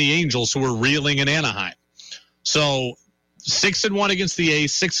 from the Angels, who were reeling in Anaheim. So 6-1 against the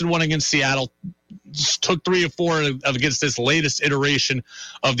A's, 6-1 against Seattle. Just took 3 of 4 against this latest iteration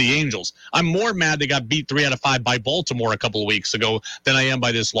of the Angels. I'm more mad they got beat 3 out of 5 by Baltimore a couple of weeks ago than I am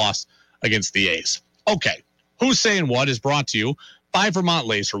by this loss against the A's. Okay, Who's Saying What is brought to you by Vermont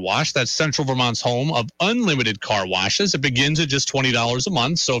Laser Wash. That's Central Vermont's home of unlimited car washes. It begins at just $20 a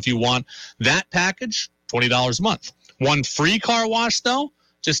month. So if you want that package, $20 a month. One free car wash, though,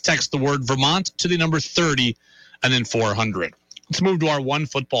 just text the word Vermont to the number 30 and then 400. Let's move to our one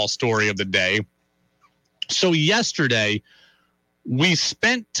football story of the day. So yesterday, we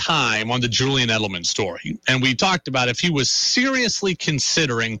spent time on the Julian Edelman story, and we talked about if he was seriously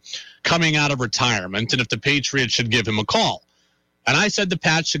considering coming out of retirement and if the Patriots should give him a call. And I said the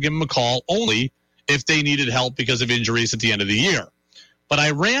Pats should give him a call only if they needed help because of injuries at the end of the year. But I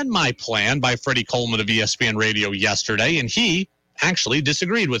ran my plan by Freddie Coleman of ESPN Radio yesterday, and he actually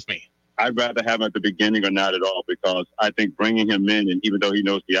disagreed with me. I'd rather have him at the beginning or not at all, because I think bringing him in, and even though he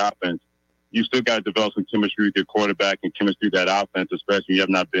knows the offense, you still got to develop some chemistry with your quarterback and chemistry with that offense, especially when you have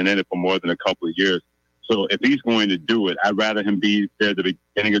not been in it for more than a couple of years. So if he's going to do it, I'd rather him be there at the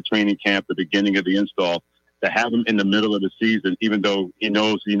beginning of training camp, the beginning of the install, to have him in the middle of the season, even though he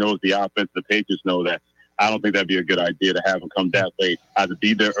knows the offense, the Patriots know that. I don't think that'd be a good idea to have him come that late. Either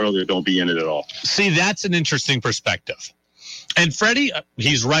be there early or don't be in it at all. See, that's an interesting perspective. And Freddie,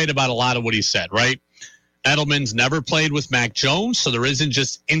 he's right about a lot of what he said, right? Edelman's never played with Mac Jones, so there isn't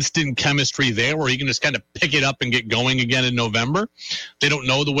just instant chemistry there where he can just kind of pick it up and get going again in November. They don't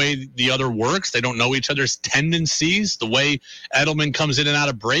know the way the other works. They don't know each other's tendencies, the way Edelman comes in and out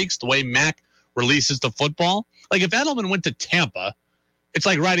of breaks, the way Mac releases the football. Like if Edelman went to Tampa, it's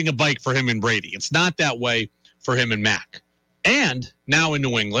like riding a bike for him and Brady. It's not that way for him and Mac. And now in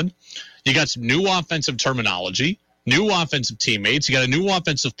New England, you got some new offensive terminology, new offensive teammates. You got a new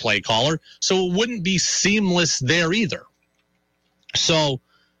offensive play caller, so it wouldn't be seamless there either. So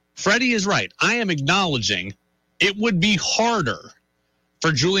Freddie is right. I am acknowledging it would be harder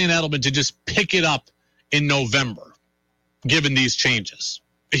for Julian Edelman to just pick it up in November, given these changes.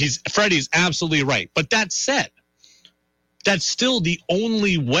 Freddie's absolutely right. But that said, that's still the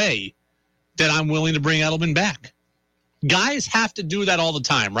only way that I'm willing to bring Edelman back. Guys have to do that all the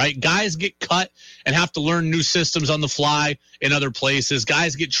time, right? Guys get cut and have to learn new systems on the fly in other places.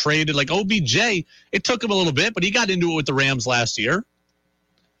 Guys get traded. Like OBJ, it took him a little bit, but he got into it with the Rams last year.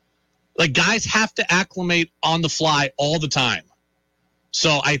 Like, guys have to acclimate on the fly all the time.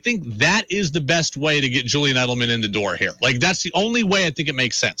 So I think that is the best way to get Julian Edelman in the door here. Like, that's the only way I think it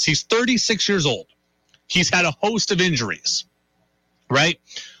makes sense. He's 36 years old. He's had a host of injuries, right?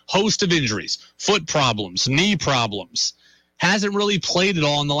 Host of injuries, foot problems, knee problems. Hasn't really played at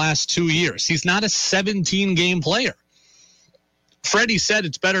all in the last 2 years. He's not a 17-game player. Freddie said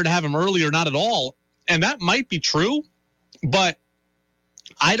it's better to have him early or not at all, and that might be true, but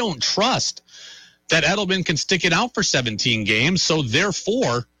I don't trust that Edelman can stick it out for 17 games, so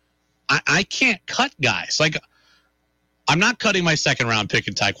therefore I can't cut guys. Like, I'm not cutting my second-round pick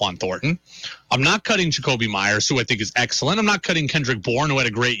in Tyquan Thornton. I'm not cutting Jacoby Myers, who I think is excellent. I'm not cutting Kendrick Bourne, who had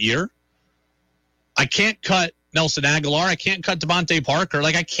a great year. I can't cut Nelson Aguilar. I can't cut Devontae Parker.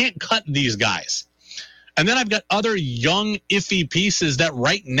 Like, I can't cut these guys. And then I've got other young, iffy pieces that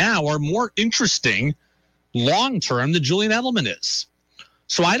right now are more interesting long-term than Julian Edelman is.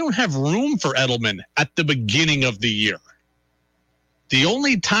 So I don't have room for Edelman at the beginning of the year. The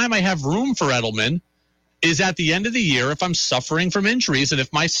only time I have room for Edelman is at the end of the year if I'm suffering from injuries and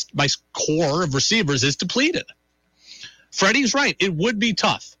if my core of receivers is depleted. Freddie's right. It would be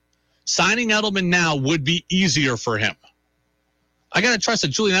tough. Signing Edelman now would be easier for him. I got to trust that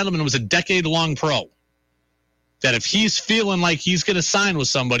Julian Edelman was a decade-long pro. That if he's feeling like he's going to sign with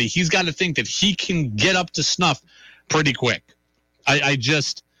somebody, he's got to think that he can get up to snuff pretty quick.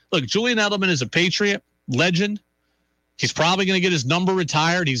 Look, Julian Edelman is a Patriot legend. He's probably going to get his number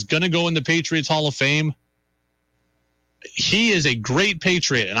retired. He's going to go in the Patriots Hall of Fame. He is a great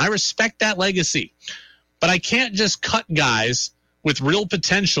Patriot, and I respect that legacy. But I can't just cut guys with real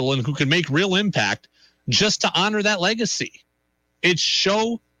potential and who can make real impact just to honor that legacy. It's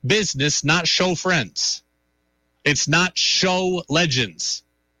show business, not show friends. It's not show legends.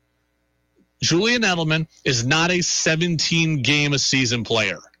 Julian Edelman is not a 17-game-a-season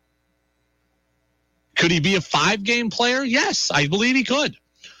player. Could he be a 5-game player? Yes, I believe he could.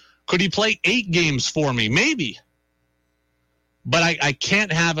 Could he play 8 games for me? Maybe. But I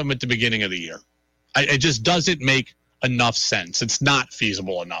can't have him at the beginning of the year. It just doesn't make enough sense. It's not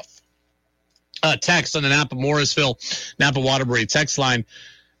feasible enough. Text on the Napa Morrisville, Napa Waterbury text line.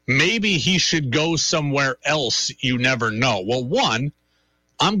 Maybe he should go somewhere else. You never know. Well, one,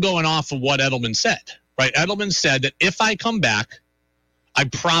 I'm going off of what Edelman said, right? Edelman said that if I come back, I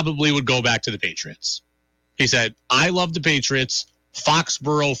probably would go back to the Patriots. He said, I love the Patriots,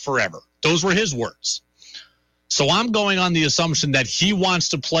 Foxborough forever. Those were his words. So I'm going on the assumption that he wants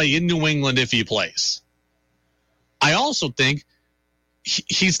to play in New England if he plays. I also think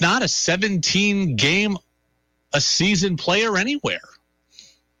he's not a 17-game-a-season player anywhere.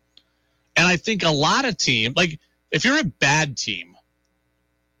 And I think a lot of teams, like if you're a bad team,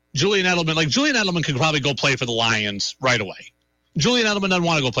 Julian Edelman could probably go play for the Lions right away. Julian Edelman doesn't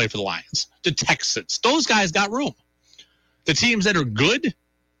want to go play for the Lions. The Texans, those guys got room. The teams that are good,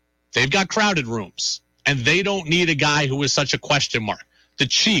 they've got crowded rooms, and they don't need a guy who is such a question mark. The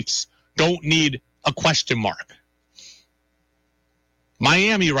Chiefs don't need a question mark.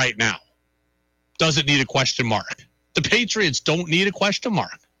 Miami right now doesn't need a question mark. The Patriots don't need a question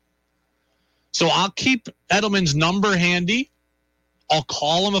mark. So I'll keep Edelman's number handy. I'll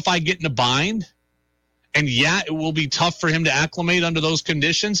call him if I get in a bind. And yeah, it will be tough for him to acclimate under those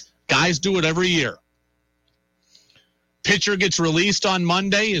conditions. Guys do it every year. Pitcher gets released on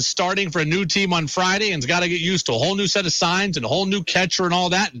Monday, is starting for a new team on Friday, and's got to get used to a whole new set of signs and a whole new catcher and all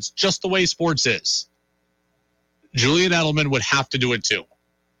that. It's just the way sports is. Julian Edelman would have to do it too.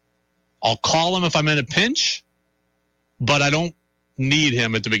 I'll call him if I'm in a pinch, but I don't need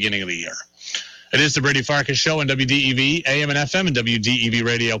him at the beginning of the year. It is the Brady Farkas Show on WDEV, AM and FM, and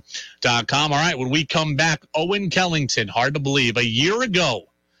WDEVradio.com. All right, when we come back, Owen Kellington, hard to believe. A year ago,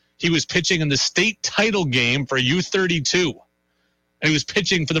 he was pitching in the state title game for U32. And he was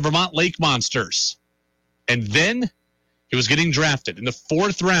pitching for the Vermont Lake Monsters. And then he was getting drafted in the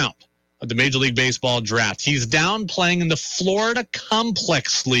 4th round of the Major League Baseball draft. He's down playing in the Florida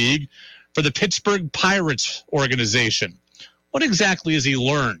Complex League for the Pittsburgh Pirates organization. What exactly has he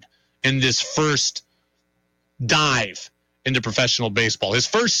learned in this first dive into professional baseball? His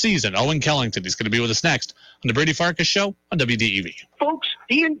first season, Owen Kellington. He's going to be with us next on the Brady Farkas Show on WDEV. Folks,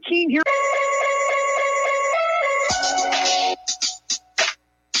 Ian Keene here.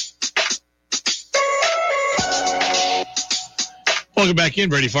 Welcome back in,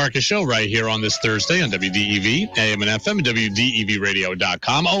 Brady Farkas Show, right here on this Thursday on WDEV, AM and FM, and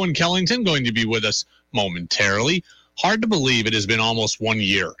WDEVradio.com. Owen Kellington going to be with us momentarily. Hard to believe it has been almost 1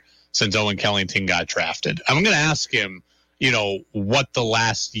 year since Owen Kellington got drafted. I'm going to ask him, what the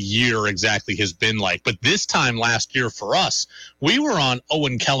last year exactly has been like. But this time last year for us, we were on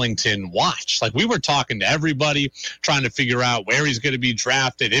Owen Kellington watch. Like, we were talking to everybody, trying to figure out where he's going to be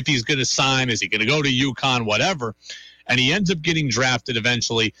drafted, if he's going to sign, is he going to go to UConn, whatever. And he ends up getting drafted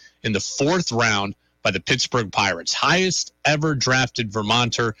eventually in the 4th round by the Pittsburgh Pirates, highest ever drafted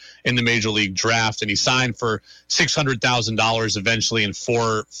Vermonter in the Major League Draft. And he signed for $600,000 eventually in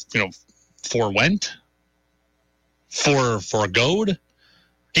for a goad.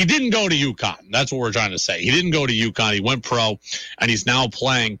 He didn't go to UConn. That's what we're trying to say. He didn't go to UConn. He went pro, and he's now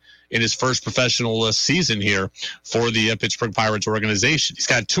playing in his first professional season here for the Pittsburgh Pirates organization. He's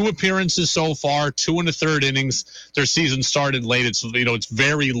got 2 appearances so far, 2 1/3 innings. Their season started late. It's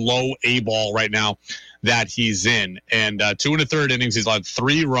very low A ball right now that he's in. And 2 1/3 innings, he's allowed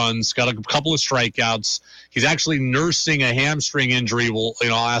 3 runs, got a couple of strikeouts. He's actually nursing a hamstring injury.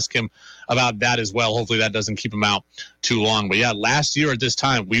 I'll ask him about that as well. Hopefully that doesn't keep him out too long. But yeah, last year at this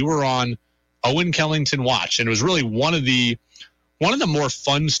time, we were on Owen Kellington watch, and it was really one of the more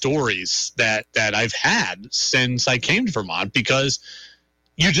fun stories that I've had since I came to Vermont, because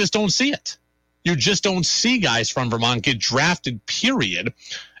you just don't see it. You just don't see guys from Vermont get drafted, period,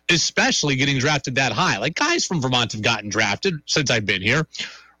 especially getting drafted that high. Like, guys from Vermont have gotten drafted since I've been here.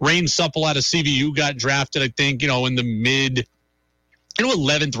 Rain Supple out of CVU got drafted, I think, in the mid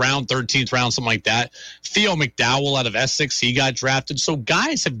 11th round, 13th round, something like that. Theo McDowell out of Essex, he got drafted. So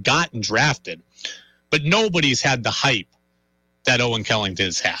guys have gotten drafted, but nobody's had the hype that Owen Kellington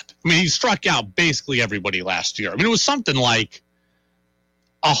has had. I mean, he struck out basically everybody last year. I mean, it was something like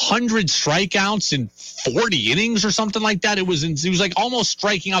 100 strikeouts in 40 innings or something like that. It was like almost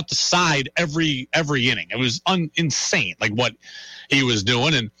striking out the side every inning. It was insane, like what he was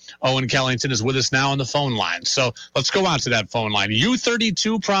doing. And Owen Kellington is with us now on the phone line. So let's go out to that phone line.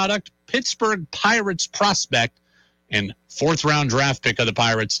 U32 product, Pittsburgh Pirates prospect, and 4th round draft pick of the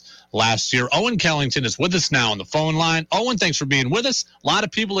Pirates last year. Owen Kellington is with us now on the phone line. Owen, thanks for being with us. A lot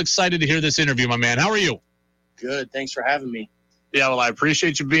of people excited to hear this interview, my man. How are you? Good. Thanks for having me. Yeah, well, I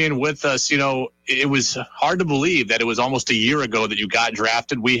appreciate you being with us. It was hard to believe that it was almost a year ago that you got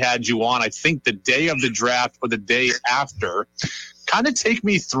drafted. We had you on, I think, the day of the draft or the day after. Kind of take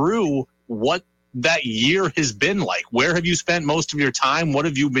me through what that year has been like. Where have you spent most of your time? What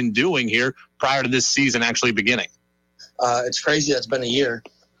have you been doing here prior to this season actually beginning? It's crazy that it's been a year,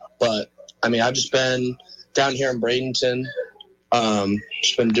 but I mean, I've just been down here in Bradenton.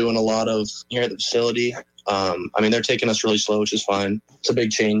 Just been doing a lot of here at the facility. I mean, they're taking us really slow, which is fine. It's a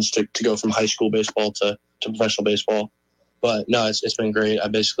big change to go from high school baseball to professional baseball. But no, it's been great.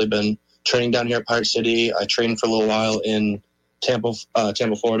 I've basically been training down here at Pirate City. I trained for a little while in Tampa,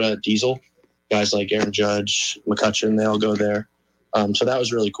 Florida at Diesel. Guys like Aaron Judge, McCutcheon, they all go there. So that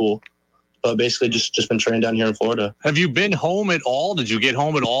was really cool. But basically just been training down here in Florida. Have you been home at all? Did you get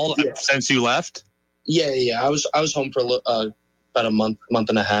home at all since you left? Yeah. I was home for about a month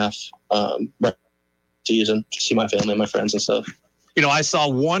and a half. Season to see my family and my friends and stuff. I saw a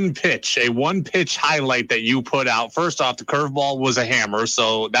one pitch highlight that you put out. First off, the curveball was a hammer,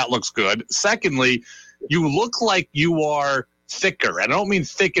 so that looks good. Secondly, you look like you are thicker. And I don't mean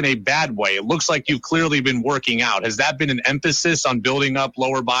thick in a bad way. It looks like you've clearly been working out. Has that been an emphasis on building up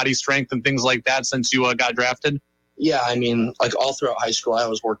lower body strength and things like that since you got drafted? Yeah, I mean, like all throughout high school, I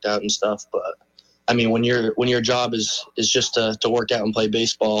always worked out and stuff. But I mean, when your job is just to work out and play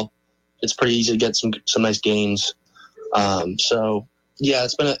baseball, it's pretty easy to get some nice gains. So yeah,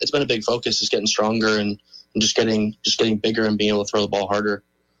 it's been a big focus, is getting stronger and just getting bigger and being able to throw the ball harder,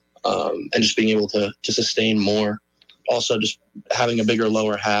 and just being able to sustain more. Also, just having a bigger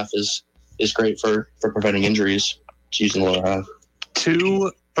lower half is great for preventing injuries. Just using the lower half.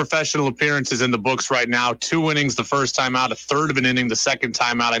 2 professional appearances in the books right now, 2 innings the first time out, a third of an inning the second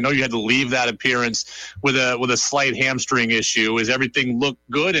time out. I know you had to leave that appearance with a slight hamstring issue. Is everything look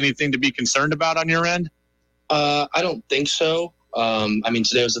good? Anything to be concerned about on your end? I don't think so. I mean,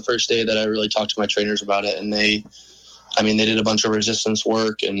 today was the first day that I really talked to my trainers about it, and they did a bunch of resistance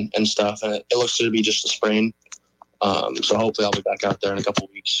work and stuff, and it looks to be just a sprain. So hopefully I'll be back out there in a couple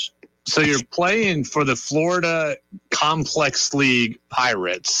of weeks. So you're playing for the Florida Complex League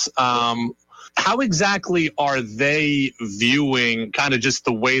Pirates. How exactly are they viewing kind of just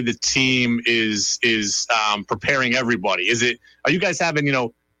the way the team is preparing everybody? Are you guys having,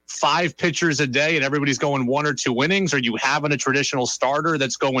 5 pitchers a day and everybody's going 1 or 2 innings? Are you having a traditional starter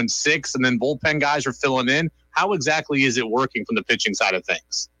that's going 6 and then bullpen guys are filling in? How exactly is it working from the pitching side of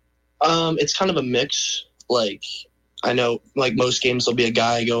things? It's kind of a mix. Like, I know, like most games, there'll be a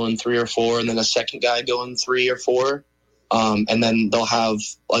guy going 3 or 4 and then a second guy going 3 or 4. And then they'll have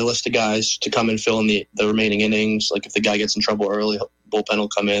a list of guys to come and fill in the remaining innings. Like if the guy gets in trouble early, bullpen will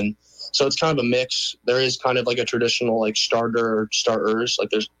come in. So it's kind of a mix. There is kind of like a traditional like starter or starters. Like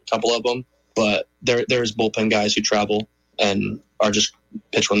there's a couple of them, but there's bullpen guys who travel and are just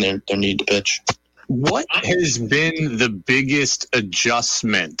pitch when they need to pitch. What has been the biggest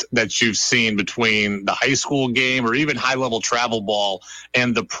adjustment that you've seen between the high school game or even high-level travel ball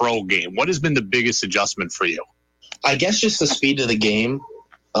and the pro game? What has been the biggest adjustment for you? I guess just the speed of the game.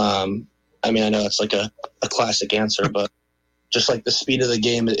 I mean, I know it's like a classic answer, but just like the speed of the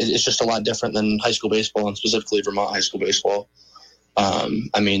game is just a lot different than high school baseball and specifically Vermont high school baseball.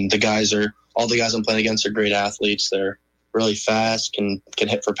 I mean, all the guys I'm playing against are great athletes. They're really fast, can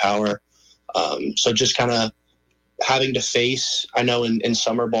hit for power. So just kind of having to face, I know in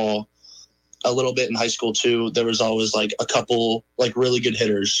summer ball, a little bit in high school too, there was always like a couple like really good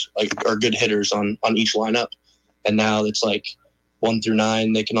hitters, or good hitters on each lineup. And now it's like 1 through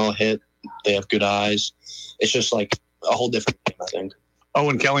 9, they can all hit. They have good eyes. It's just like a whole different game, I think.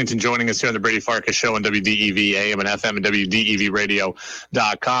 Owen Kellington joining us here on the Brady Farkas Show on WDEV AM and FM and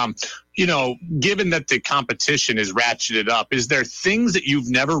WDEVradio.com. You know, given that the competition is ratcheted up, is there things that you've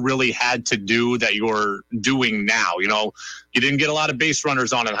never really had to do that you're doing now? You know, you didn't get a lot of base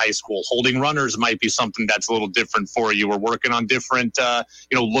runners on in high school. Holding runners might be something that's a little different for you. We're working on different,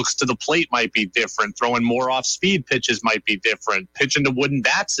 looks to the plate might be different. Throwing more off-speed pitches might be different. Pitching to wooden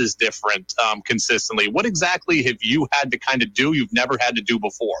bats is different consistently. What exactly have you had to kind of do you've never had to do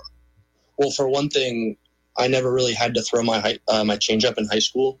before? Well, for one thing, I never really had to throw my changeup in high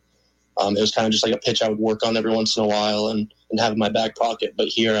school. It was kind of just like a pitch I would work on every once in a while and have in my back pocket. But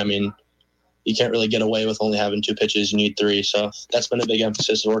here, I mean, you can't really get away with only having 2 pitches. You need 3. So that's been a big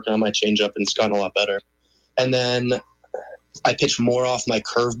emphasis, working on my changeup, and it's gotten a lot better. And then I pitch more off my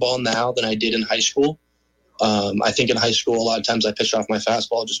curveball now than I did in high school. I think in high school, a lot of times I pitched off my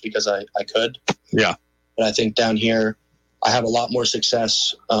fastball just because I could. Yeah. But I think down here, I have a lot more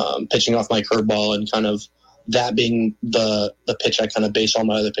success pitching off my curveball and kind of that being the pitch I kind of base all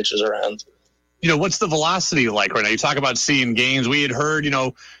my other pitches around. You know, what's the velocity like right now? You talk about seeing gains. We had heard,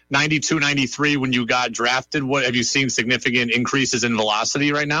 92, 93 when you got drafted. What have you seen significant increases in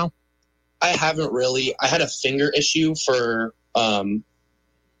velocity right now? I haven't really. I had a finger issue for a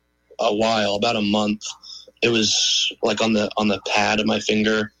while, about a month. It was like on the pad of my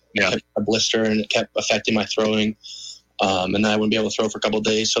finger. Yeah. A blister, and it kept affecting my throwing. And then I wouldn't be able to throw for a couple of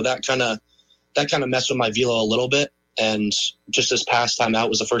days. So that kind of messed with my velo a little bit. And just this past time out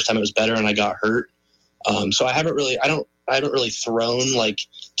was the first time it was better, and I got hurt. So I haven't really thrown like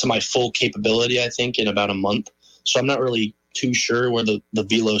to my full capability, I think, in about a month. So I'm not really too sure where the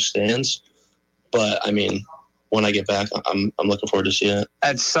velo stands. But I mean, when I get back, I'm looking forward to seeing it.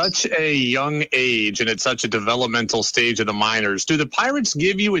 At such a young age and at such a developmental stage of the minors, do the Pirates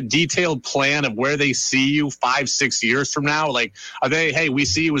give you a detailed plan of where they see you 5-6 years from now? Like, are they, hey, we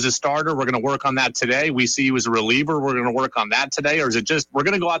see you as a starter, we're going to work on that today. We see you as a reliever, we're going to work on that today. Or is it just, we're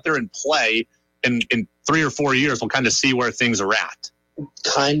going to go out there and play, and in 3 or 4 years, we'll kind of see where things are at?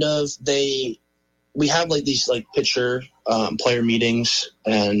 Kind of. We have like these like pitcher player meetings,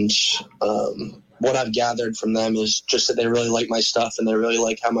 and what I've gathered from them is just that they really like my stuff, and they really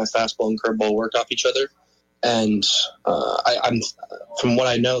like how my fastball and curveball work off each other. And I'm from what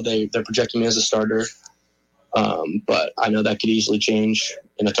I know, they're projecting me as a starter. But I know that could easily change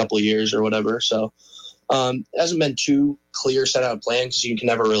in a couple of years or whatever. So it hasn't been too clear set out plan, because you can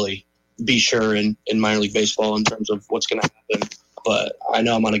never really be sure in minor league baseball in terms of what's going to happen. But I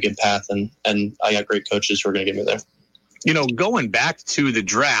know I'm on a good path, and I got great coaches who are going to get me there. Going back to the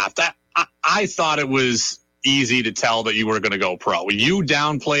draft, I thought it was easy to tell that you were going to go pro. You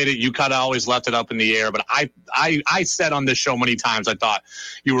downplayed it. You kind of always left it up in the air. But I said on this show many times I thought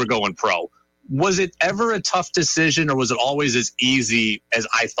you were going pro. Was it ever a tough decision, or was it always as easy as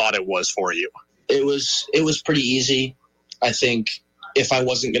I thought it was for you? It was pretty easy. I think if I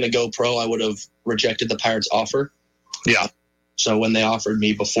wasn't going to go pro, I would have rejected the Pirates' offer. Yeah. So when they offered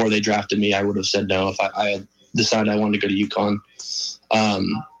me before they drafted me, I would have said no if I had decided I wanted to go to UConn.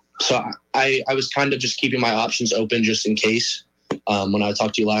 So I was kind of just keeping my options open just in case when I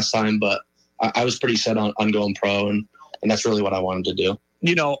talked to you last time. But I was pretty set on going pro, and that's really what I wanted to do.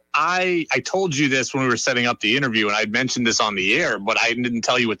 You know, I told you this when we were setting up the interview, and I'd mentioned this on the air, but I didn't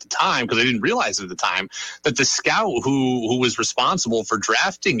tell you at the time because I didn't realize at the time that the scout who was responsible for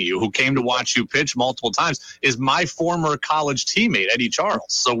drafting you, who came to watch you pitch multiple times, is my former college teammate, Eddie Charles.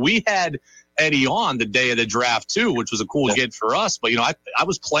 So we had Eddie on the day of the draft too, which was a cool get for us. But, you know, I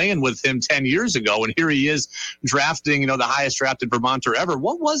was playing with him 10 years ago, and here he is drafting, you know, the highest drafted Vermonter ever.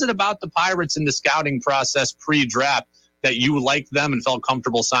 What was it about the Pirates in the scouting process pre-draft that you liked them and felt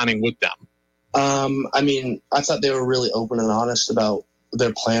comfortable signing with them? I mean, I thought they were really open and honest about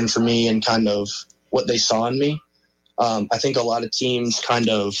their plan for me and kind of what they saw in me. I think a lot of teams kind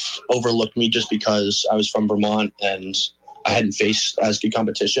of overlooked me just because I was from Vermont and I hadn't faced as good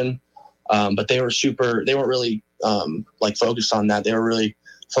competition. But they weren't really focused on that. They were really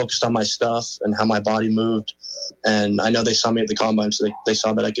focused on my stuff and how my body moved. And I know they saw me at the combine, so they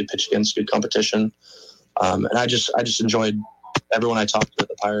saw that I could pitch against good competition. And I just enjoyed everyone I talked to at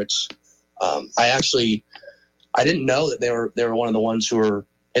the Pirates. I didn't know that they were one of the ones who were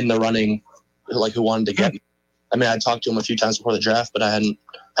in the running, who wanted to get me. I mean, I talked to them a few times before the draft, but I hadn't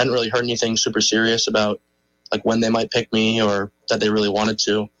really heard anything super serious about when they might pick me or that they really wanted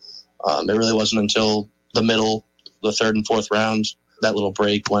to. It really wasn't until the third and fourth round, that little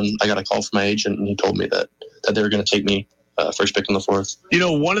break, when I got a call from my agent and he told me that they were going to take me first pick in the fourth. You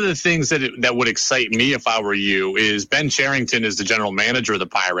know, one of the things that would excite me if I were you is Ben Cherington is the general manager of the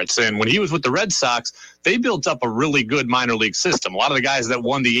Pirates. And when he was with the Red Sox, they built up a really good minor league system. A lot of the guys that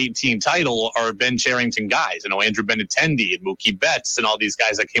won the 18 title are Ben Cherington guys. You know, Andrew Benintendi and Mookie Betts and all these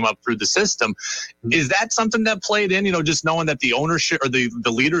guys that came up through the system. Is that something that played in, you know, just knowing that the ownership or the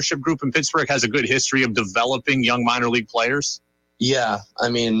leadership group in Pittsburgh has a good history of developing young minor league players? Yeah. I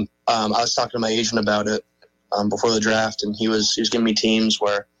mean, I was talking to my agent about it before the draft, and he was giving me teams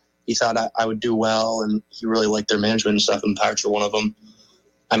where he thought I would do well, and he really liked their management and stuff, and Pirates were one of them.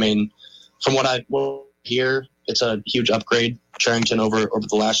 I mean, from what I hear, it's a huge upgrade, Cherington, over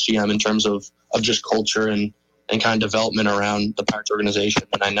the last GM in terms of just culture and kind of development around the Pirates organization.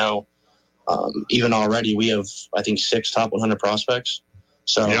 And I know even already we have, I think, 6 top 100 prospects.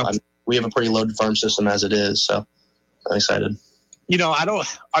 So we have a pretty loaded farm system as it is, so I'm excited. You know,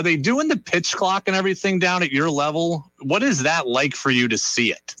 are they doing the pitch clock and everything down at your level? What is that like for you to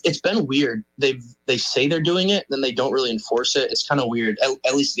see it? It's been weird. They say they're doing it, then they don't really enforce it. It's kind of weird.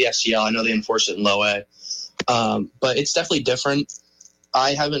 At least the FCL, I know they enforce it in low A. But it's definitely different.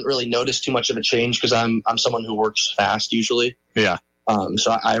 I haven't really noticed too much of a change because I'm someone who works fast usually. Yeah.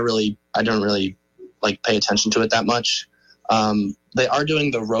 So I don't really pay attention to it that much. They are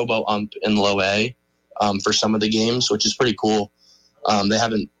doing the robo ump in low A for some of the games, which is pretty cool. They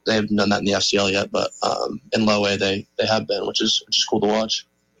haven't done that in the FCL yet, but in low A they have been, which is cool to watch.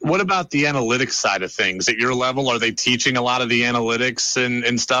 What about the analytics side of things? At your level, are they teaching a lot of the analytics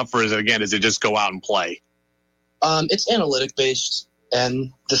and stuff, or is it just go out and play? It's analytic based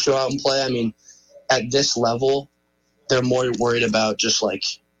and just go out and play. I mean, at this level, they're more worried about just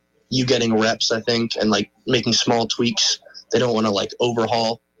you getting reps, I think, and making small tweaks. They don't want to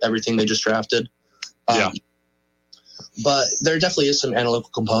overhaul everything they just drafted. But there definitely is some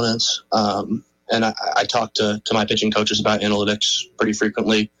analytical components. And I talk to my pitching coaches about analytics pretty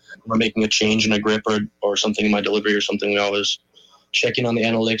frequently. When we're making a change in a grip or something in my delivery or something, we always check in on the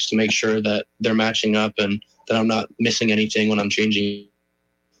analytics to make sure that they're matching up and that I'm not missing anything when I'm changing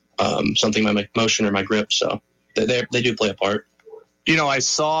something in my motion or my grip. So they do play a part. You know, I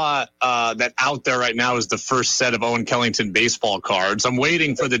saw that out there right now is the first set of Owen Kellington baseball cards. I'm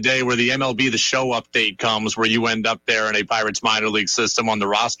waiting for the day where the MLB The Show update comes, where you end up there in a Pirates minor league system on the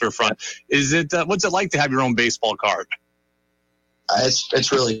roster front. Is it what's it like to have your own baseball card?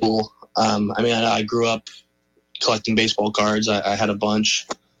 It's really cool. I mean, I grew up collecting baseball cards. I had a bunch.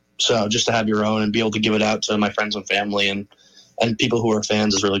 So just to have your own and be able to give it out to my friends and family and people who are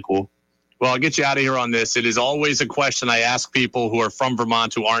fans is really cool. Well, I'll get you out of here on this. It is always a question I ask people who are from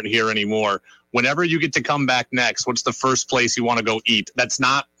Vermont who aren't here anymore. Whenever you get to come back next, what's the first place you want to go eat? That's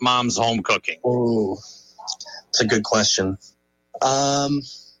not mom's home cooking. Oh, it's a good question. Probably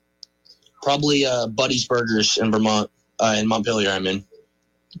Buddy's Burgers in Vermont, in Montpelier, I'm in.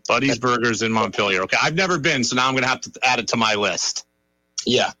 Buddy's Burgers in Montpelier. Okay, I've never been, so now I'm going to have to add it to my list.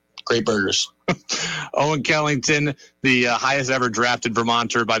 Yeah, great burgers. Owen Kellington, the highest ever drafted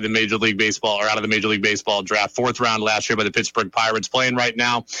Vermonter by the Major League Baseball, or out of the Major League Baseball draft, 4th round last year by the Pittsburgh Pirates, playing right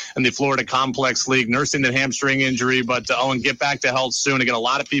now in the Florida Complex League, nursing the hamstring injury. But Owen, get back to health soon. Again, a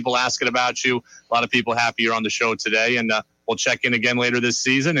lot of people asking about you, a lot of people happy you're on the show today, and we'll check in again later this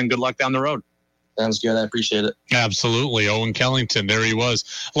season, and good luck down the road. Sounds good. I appreciate it. Absolutely. Owen Kellington, there he was.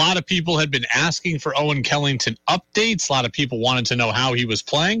 A lot of people had been asking for Owen Kellington updates. A lot of people wanted to know how he was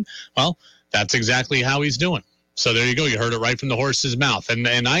playing. Well, that's exactly how he's doing. So there you go. You heard it right from the horse's mouth. And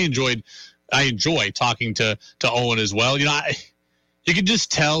I enjoy talking to Owen as well. You know, you could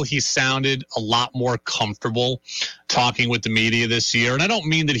just tell he sounded a lot more comfortable talking with the media this year. And I don't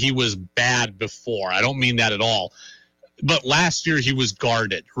mean that he was bad before. I don't mean that at all. But last year he was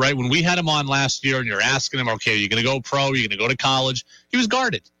guarded, right? When we had him on last year and you're asking him, okay, are you going to go pro? Are you going to go to college? He was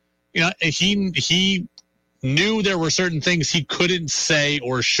guarded. You know, he knew there were certain things he couldn't say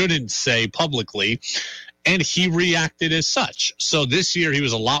or shouldn't say publicly, and he reacted as such. So this year he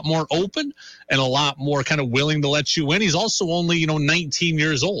was a lot more open and a lot more kind of willing to let you in. He's also only, 19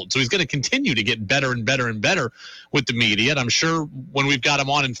 years old. So he's going to continue to get better and better and better with the media. And I'm sure when we've got him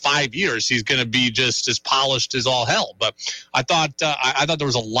on in 5 years, he's going to be just as polished as all hell. But I thought there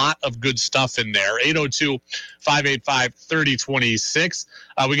was a lot of good stuff in there. 802-585-3026.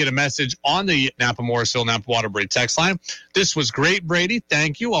 We get a message on the Napa Morrisville, Napa Waterbury text line. This was great, Brady.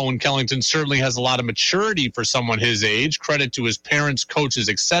 Thank you. Owen Kellington certainly has a lot of maturity for someone his age. Credit to his parents, coaches,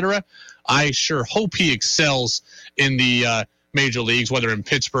 etc. I sure hope he excels in the major leagues, whether in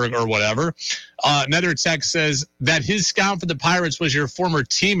Pittsburgh or whatever. Another text says that his scout for the Pirates was your former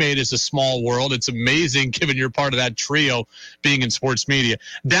teammate is a small world. It's amazing given you're part of that trio being in sports media.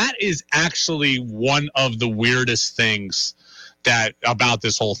 That is actually one of the weirdest things about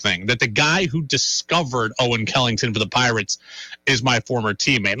this whole thing, that the guy who discovered Owen Kellington for the Pirates is my former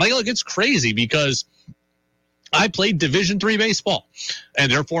teammate. Like, look, it's crazy because I played Division III baseball, and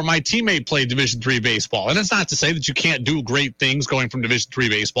therefore my teammate played Division III baseball. And it's not to say that you can't do great things going from Division III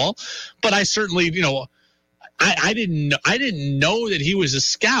baseball, but I certainly, I didn't know that he was a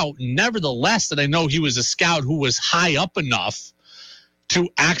scout. Nevertheless, that I know he was a scout who was high up enough to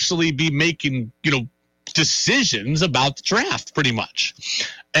actually be making, decisions about the draft pretty much.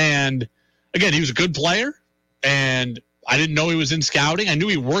 And again, he was a good player, and I didn't know he was in scouting. I knew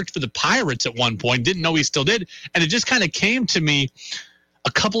he worked for the Pirates at one point, didn't know he still did. And it just kind of came to me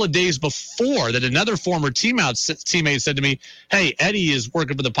a couple of days before that another former teammate said to me, hey, Eddie is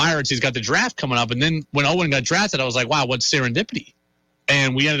working for the Pirates. He's got the draft coming up. And then when Owen got drafted, I was like, wow, what serendipity.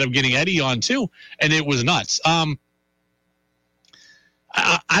 And we ended up getting Eddie on too, and it was nuts.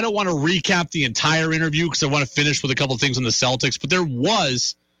 I don't want to recap the entire interview because I want to finish with a couple of things on the Celtics, but there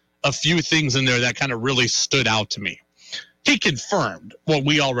was a few things in there that kind of really stood out to me. He confirmed what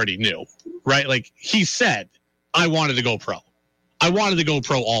we already knew, right? Like he said, I wanted to go pro. I wanted to go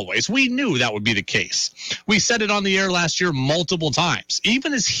pro always. We knew that would be the case. We said it on the air last year multiple times.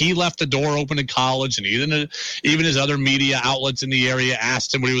 Even as he left the door open in college, and even his other media outlets in the area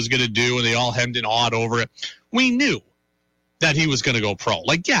asked him what he was going to do, and they all hemmed and hawed over it. We knew that he was going to go pro.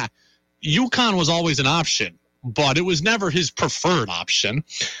 Like, yeah, UConn was always an option, but it was never his preferred option.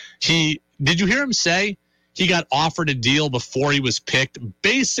 Did you hear him say he got offered a deal before he was picked?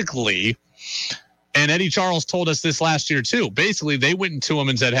 Basically, and Eddie Charles told us this last year too, basically they went to him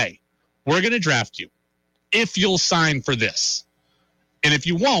and said, hey, we're going to draft you if you'll sign for this. And if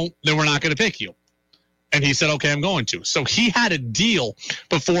you won't, then we're not going to pick you. And he said, okay, I'm going to. So he had a deal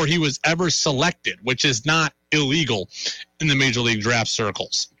before he was ever selected, which is not illegal in the Major League draft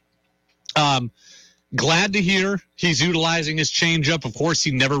circles. Glad to hear he's utilizing his changeup. Of course,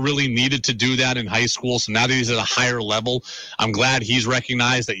 he never really needed to do that in high school. So now that he's at a higher level, I'm glad he's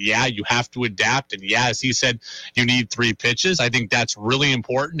recognized that, yeah, you have to adapt. And, yeah, as he said, you need 3 pitches. I think that's really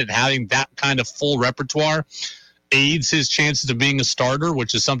important. And having that kind of full repertoire aids his chances of being a starter,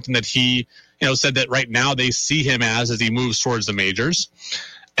 which is something that he said that right now they see him as he moves towards the majors.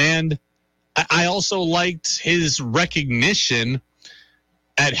 And I also liked his recognition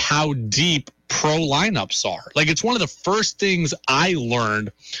at how deep pro lineups are. Like, it's one of the first things I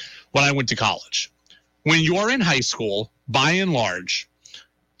learned when I went to college. When you are in high school, by and large,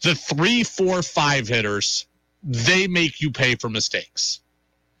 the 3, 4, 5 hitters, they make you pay for mistakes.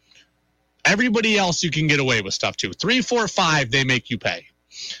 Everybody else, you can get away with stuff too. 3, 4, 5, they make you pay.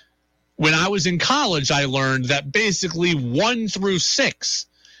 When I was in college, I learned that basically 1 through 6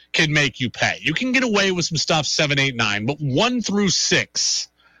 can make you pay. You can get away with some stuff 7, 8, 9, but 1 through 6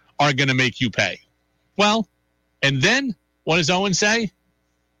 are going to make you pay. Well, and then what does Owen say?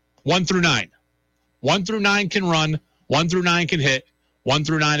 1 through 9. 1 through 9 can run. 1 through 9 can hit. 1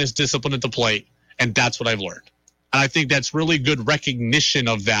 through 9 is discipline at the plate, and that's what I've learned. And I think that's really good recognition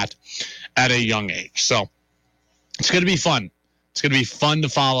of that at a young age. So it's going to be fun. It's going to be fun to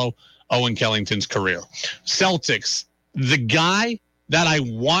follow Owen Kellington's career. Celtics, the guy that I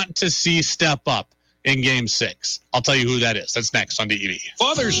want to see step up in Game 6. I'll tell you who that is. That's next on DEV.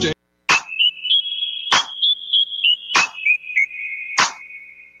 Father's Day.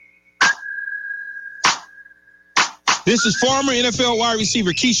 This is former NFL wide receiver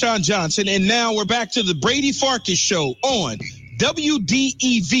Keyshawn Johnson, and now we're back to the Brady Farkas Show on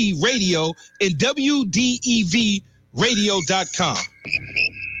WDEV Radio and WDEVradio.com.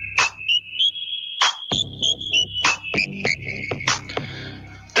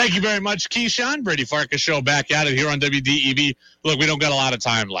 Thank you very much, Keyshawn. Brady Farkas Show back at it here on WDEV. Look, we don't got a lot of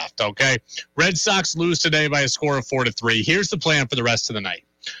time left, okay? Red Sox lose today by a score of 4-3. Here's the plan for the rest of the night.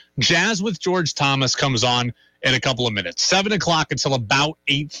 Jazz with George Thomas comes on in a couple of minutes, 7 o'clock until about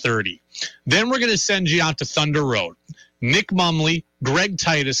 8:30. Then we're going to send you out to Thunder Road. Nick Mumley, Greg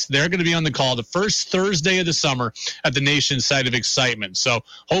Titus, they're going to be on the call the first Thursday of the summer at the nation's site of excitement. So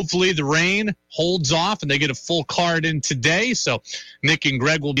hopefully the rain holds off and they get a full card in today. So Nick and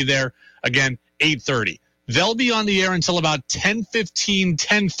Greg will be there again, 8:30. They'll be on the air until about 10:15,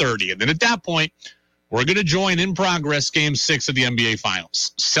 10:30. And then at that point, we're going to join in progress Game 6 of the NBA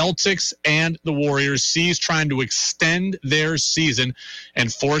Finals. Celtics and the Warriors, C's trying to extend their season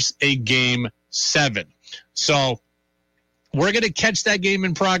and force a Game 7. So we're going to catch that game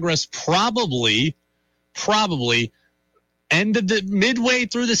in progress probably end of the midway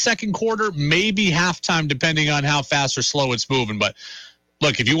through the second quarter, maybe halftime, depending on how fast or slow it's moving. But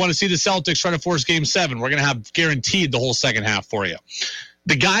look, if you want to see the Celtics try to force Game 7, we're going to have guaranteed the whole second half for you.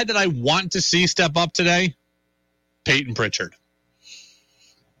 The guy that I want to see step up today, Peyton Pritchard.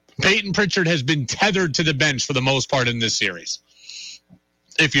 Peyton Pritchard has been tethered to the bench for the most part in this series.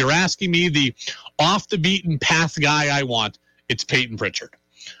 If you're asking me the off-the-beaten-path guy I want, it's Peyton Pritchard.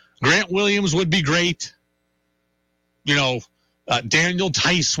 Grant Williams would be great. Daniel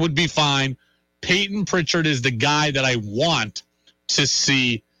Tice would be fine. Peyton Pritchard is the guy that I want to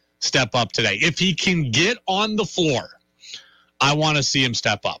see step up today. If he can get on the floor, I want to see him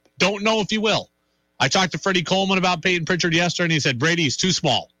step up. Don't know if he will. I talked to Freddie Coleman about Peyton Pritchard yesterday, and he said, Brady, he's too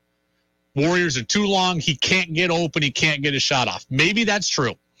small. Warriors are too long. He can't get open. He can't get a shot off. Maybe that's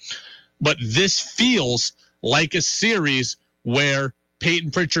true. But this feels like a series where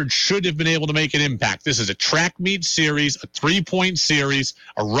Peyton Pritchard should have been able to make an impact. This is a track meet series, a three-point series,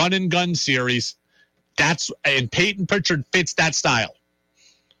 a run-and-gun series. And Peyton Pritchard fits that style.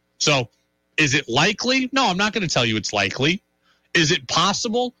 So is it likely? No, I'm not going to tell you it's likely. Is it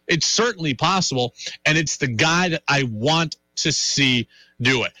possible? It's certainly possible, and it's the guy that I want to see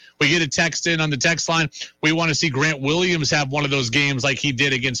do it. We get a text in on the text line. We want to see Grant Williams have one of those games like he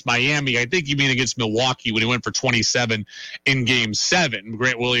did against Miami. I think you mean against Milwaukee when he went for 27 in Game 7.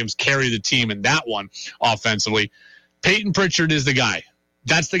 Grant Williams carried the team in that one offensively. Peyton Pritchard is the guy.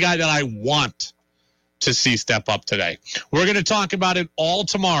 That's the guy that I want to see step up today. We're going to talk about it all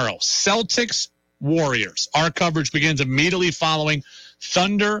tomorrow. Celtics, Warriors. Our coverage begins immediately following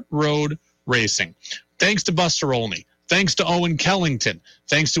Thunder Road Racing. Thanks to Buster Olney. Thanks to Owen Kellington.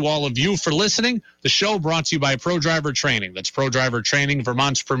 Thanks to all of you for listening. The show brought to you by Pro Driver Training. That's Pro Driver Training,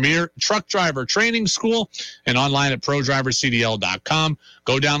 Vermont's premier truck driver training school, and online at ProDriverCDL.com.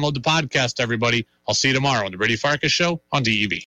 Go download the podcast, everybody. I'll see you tomorrow on the Brady Farkas Show on DEV.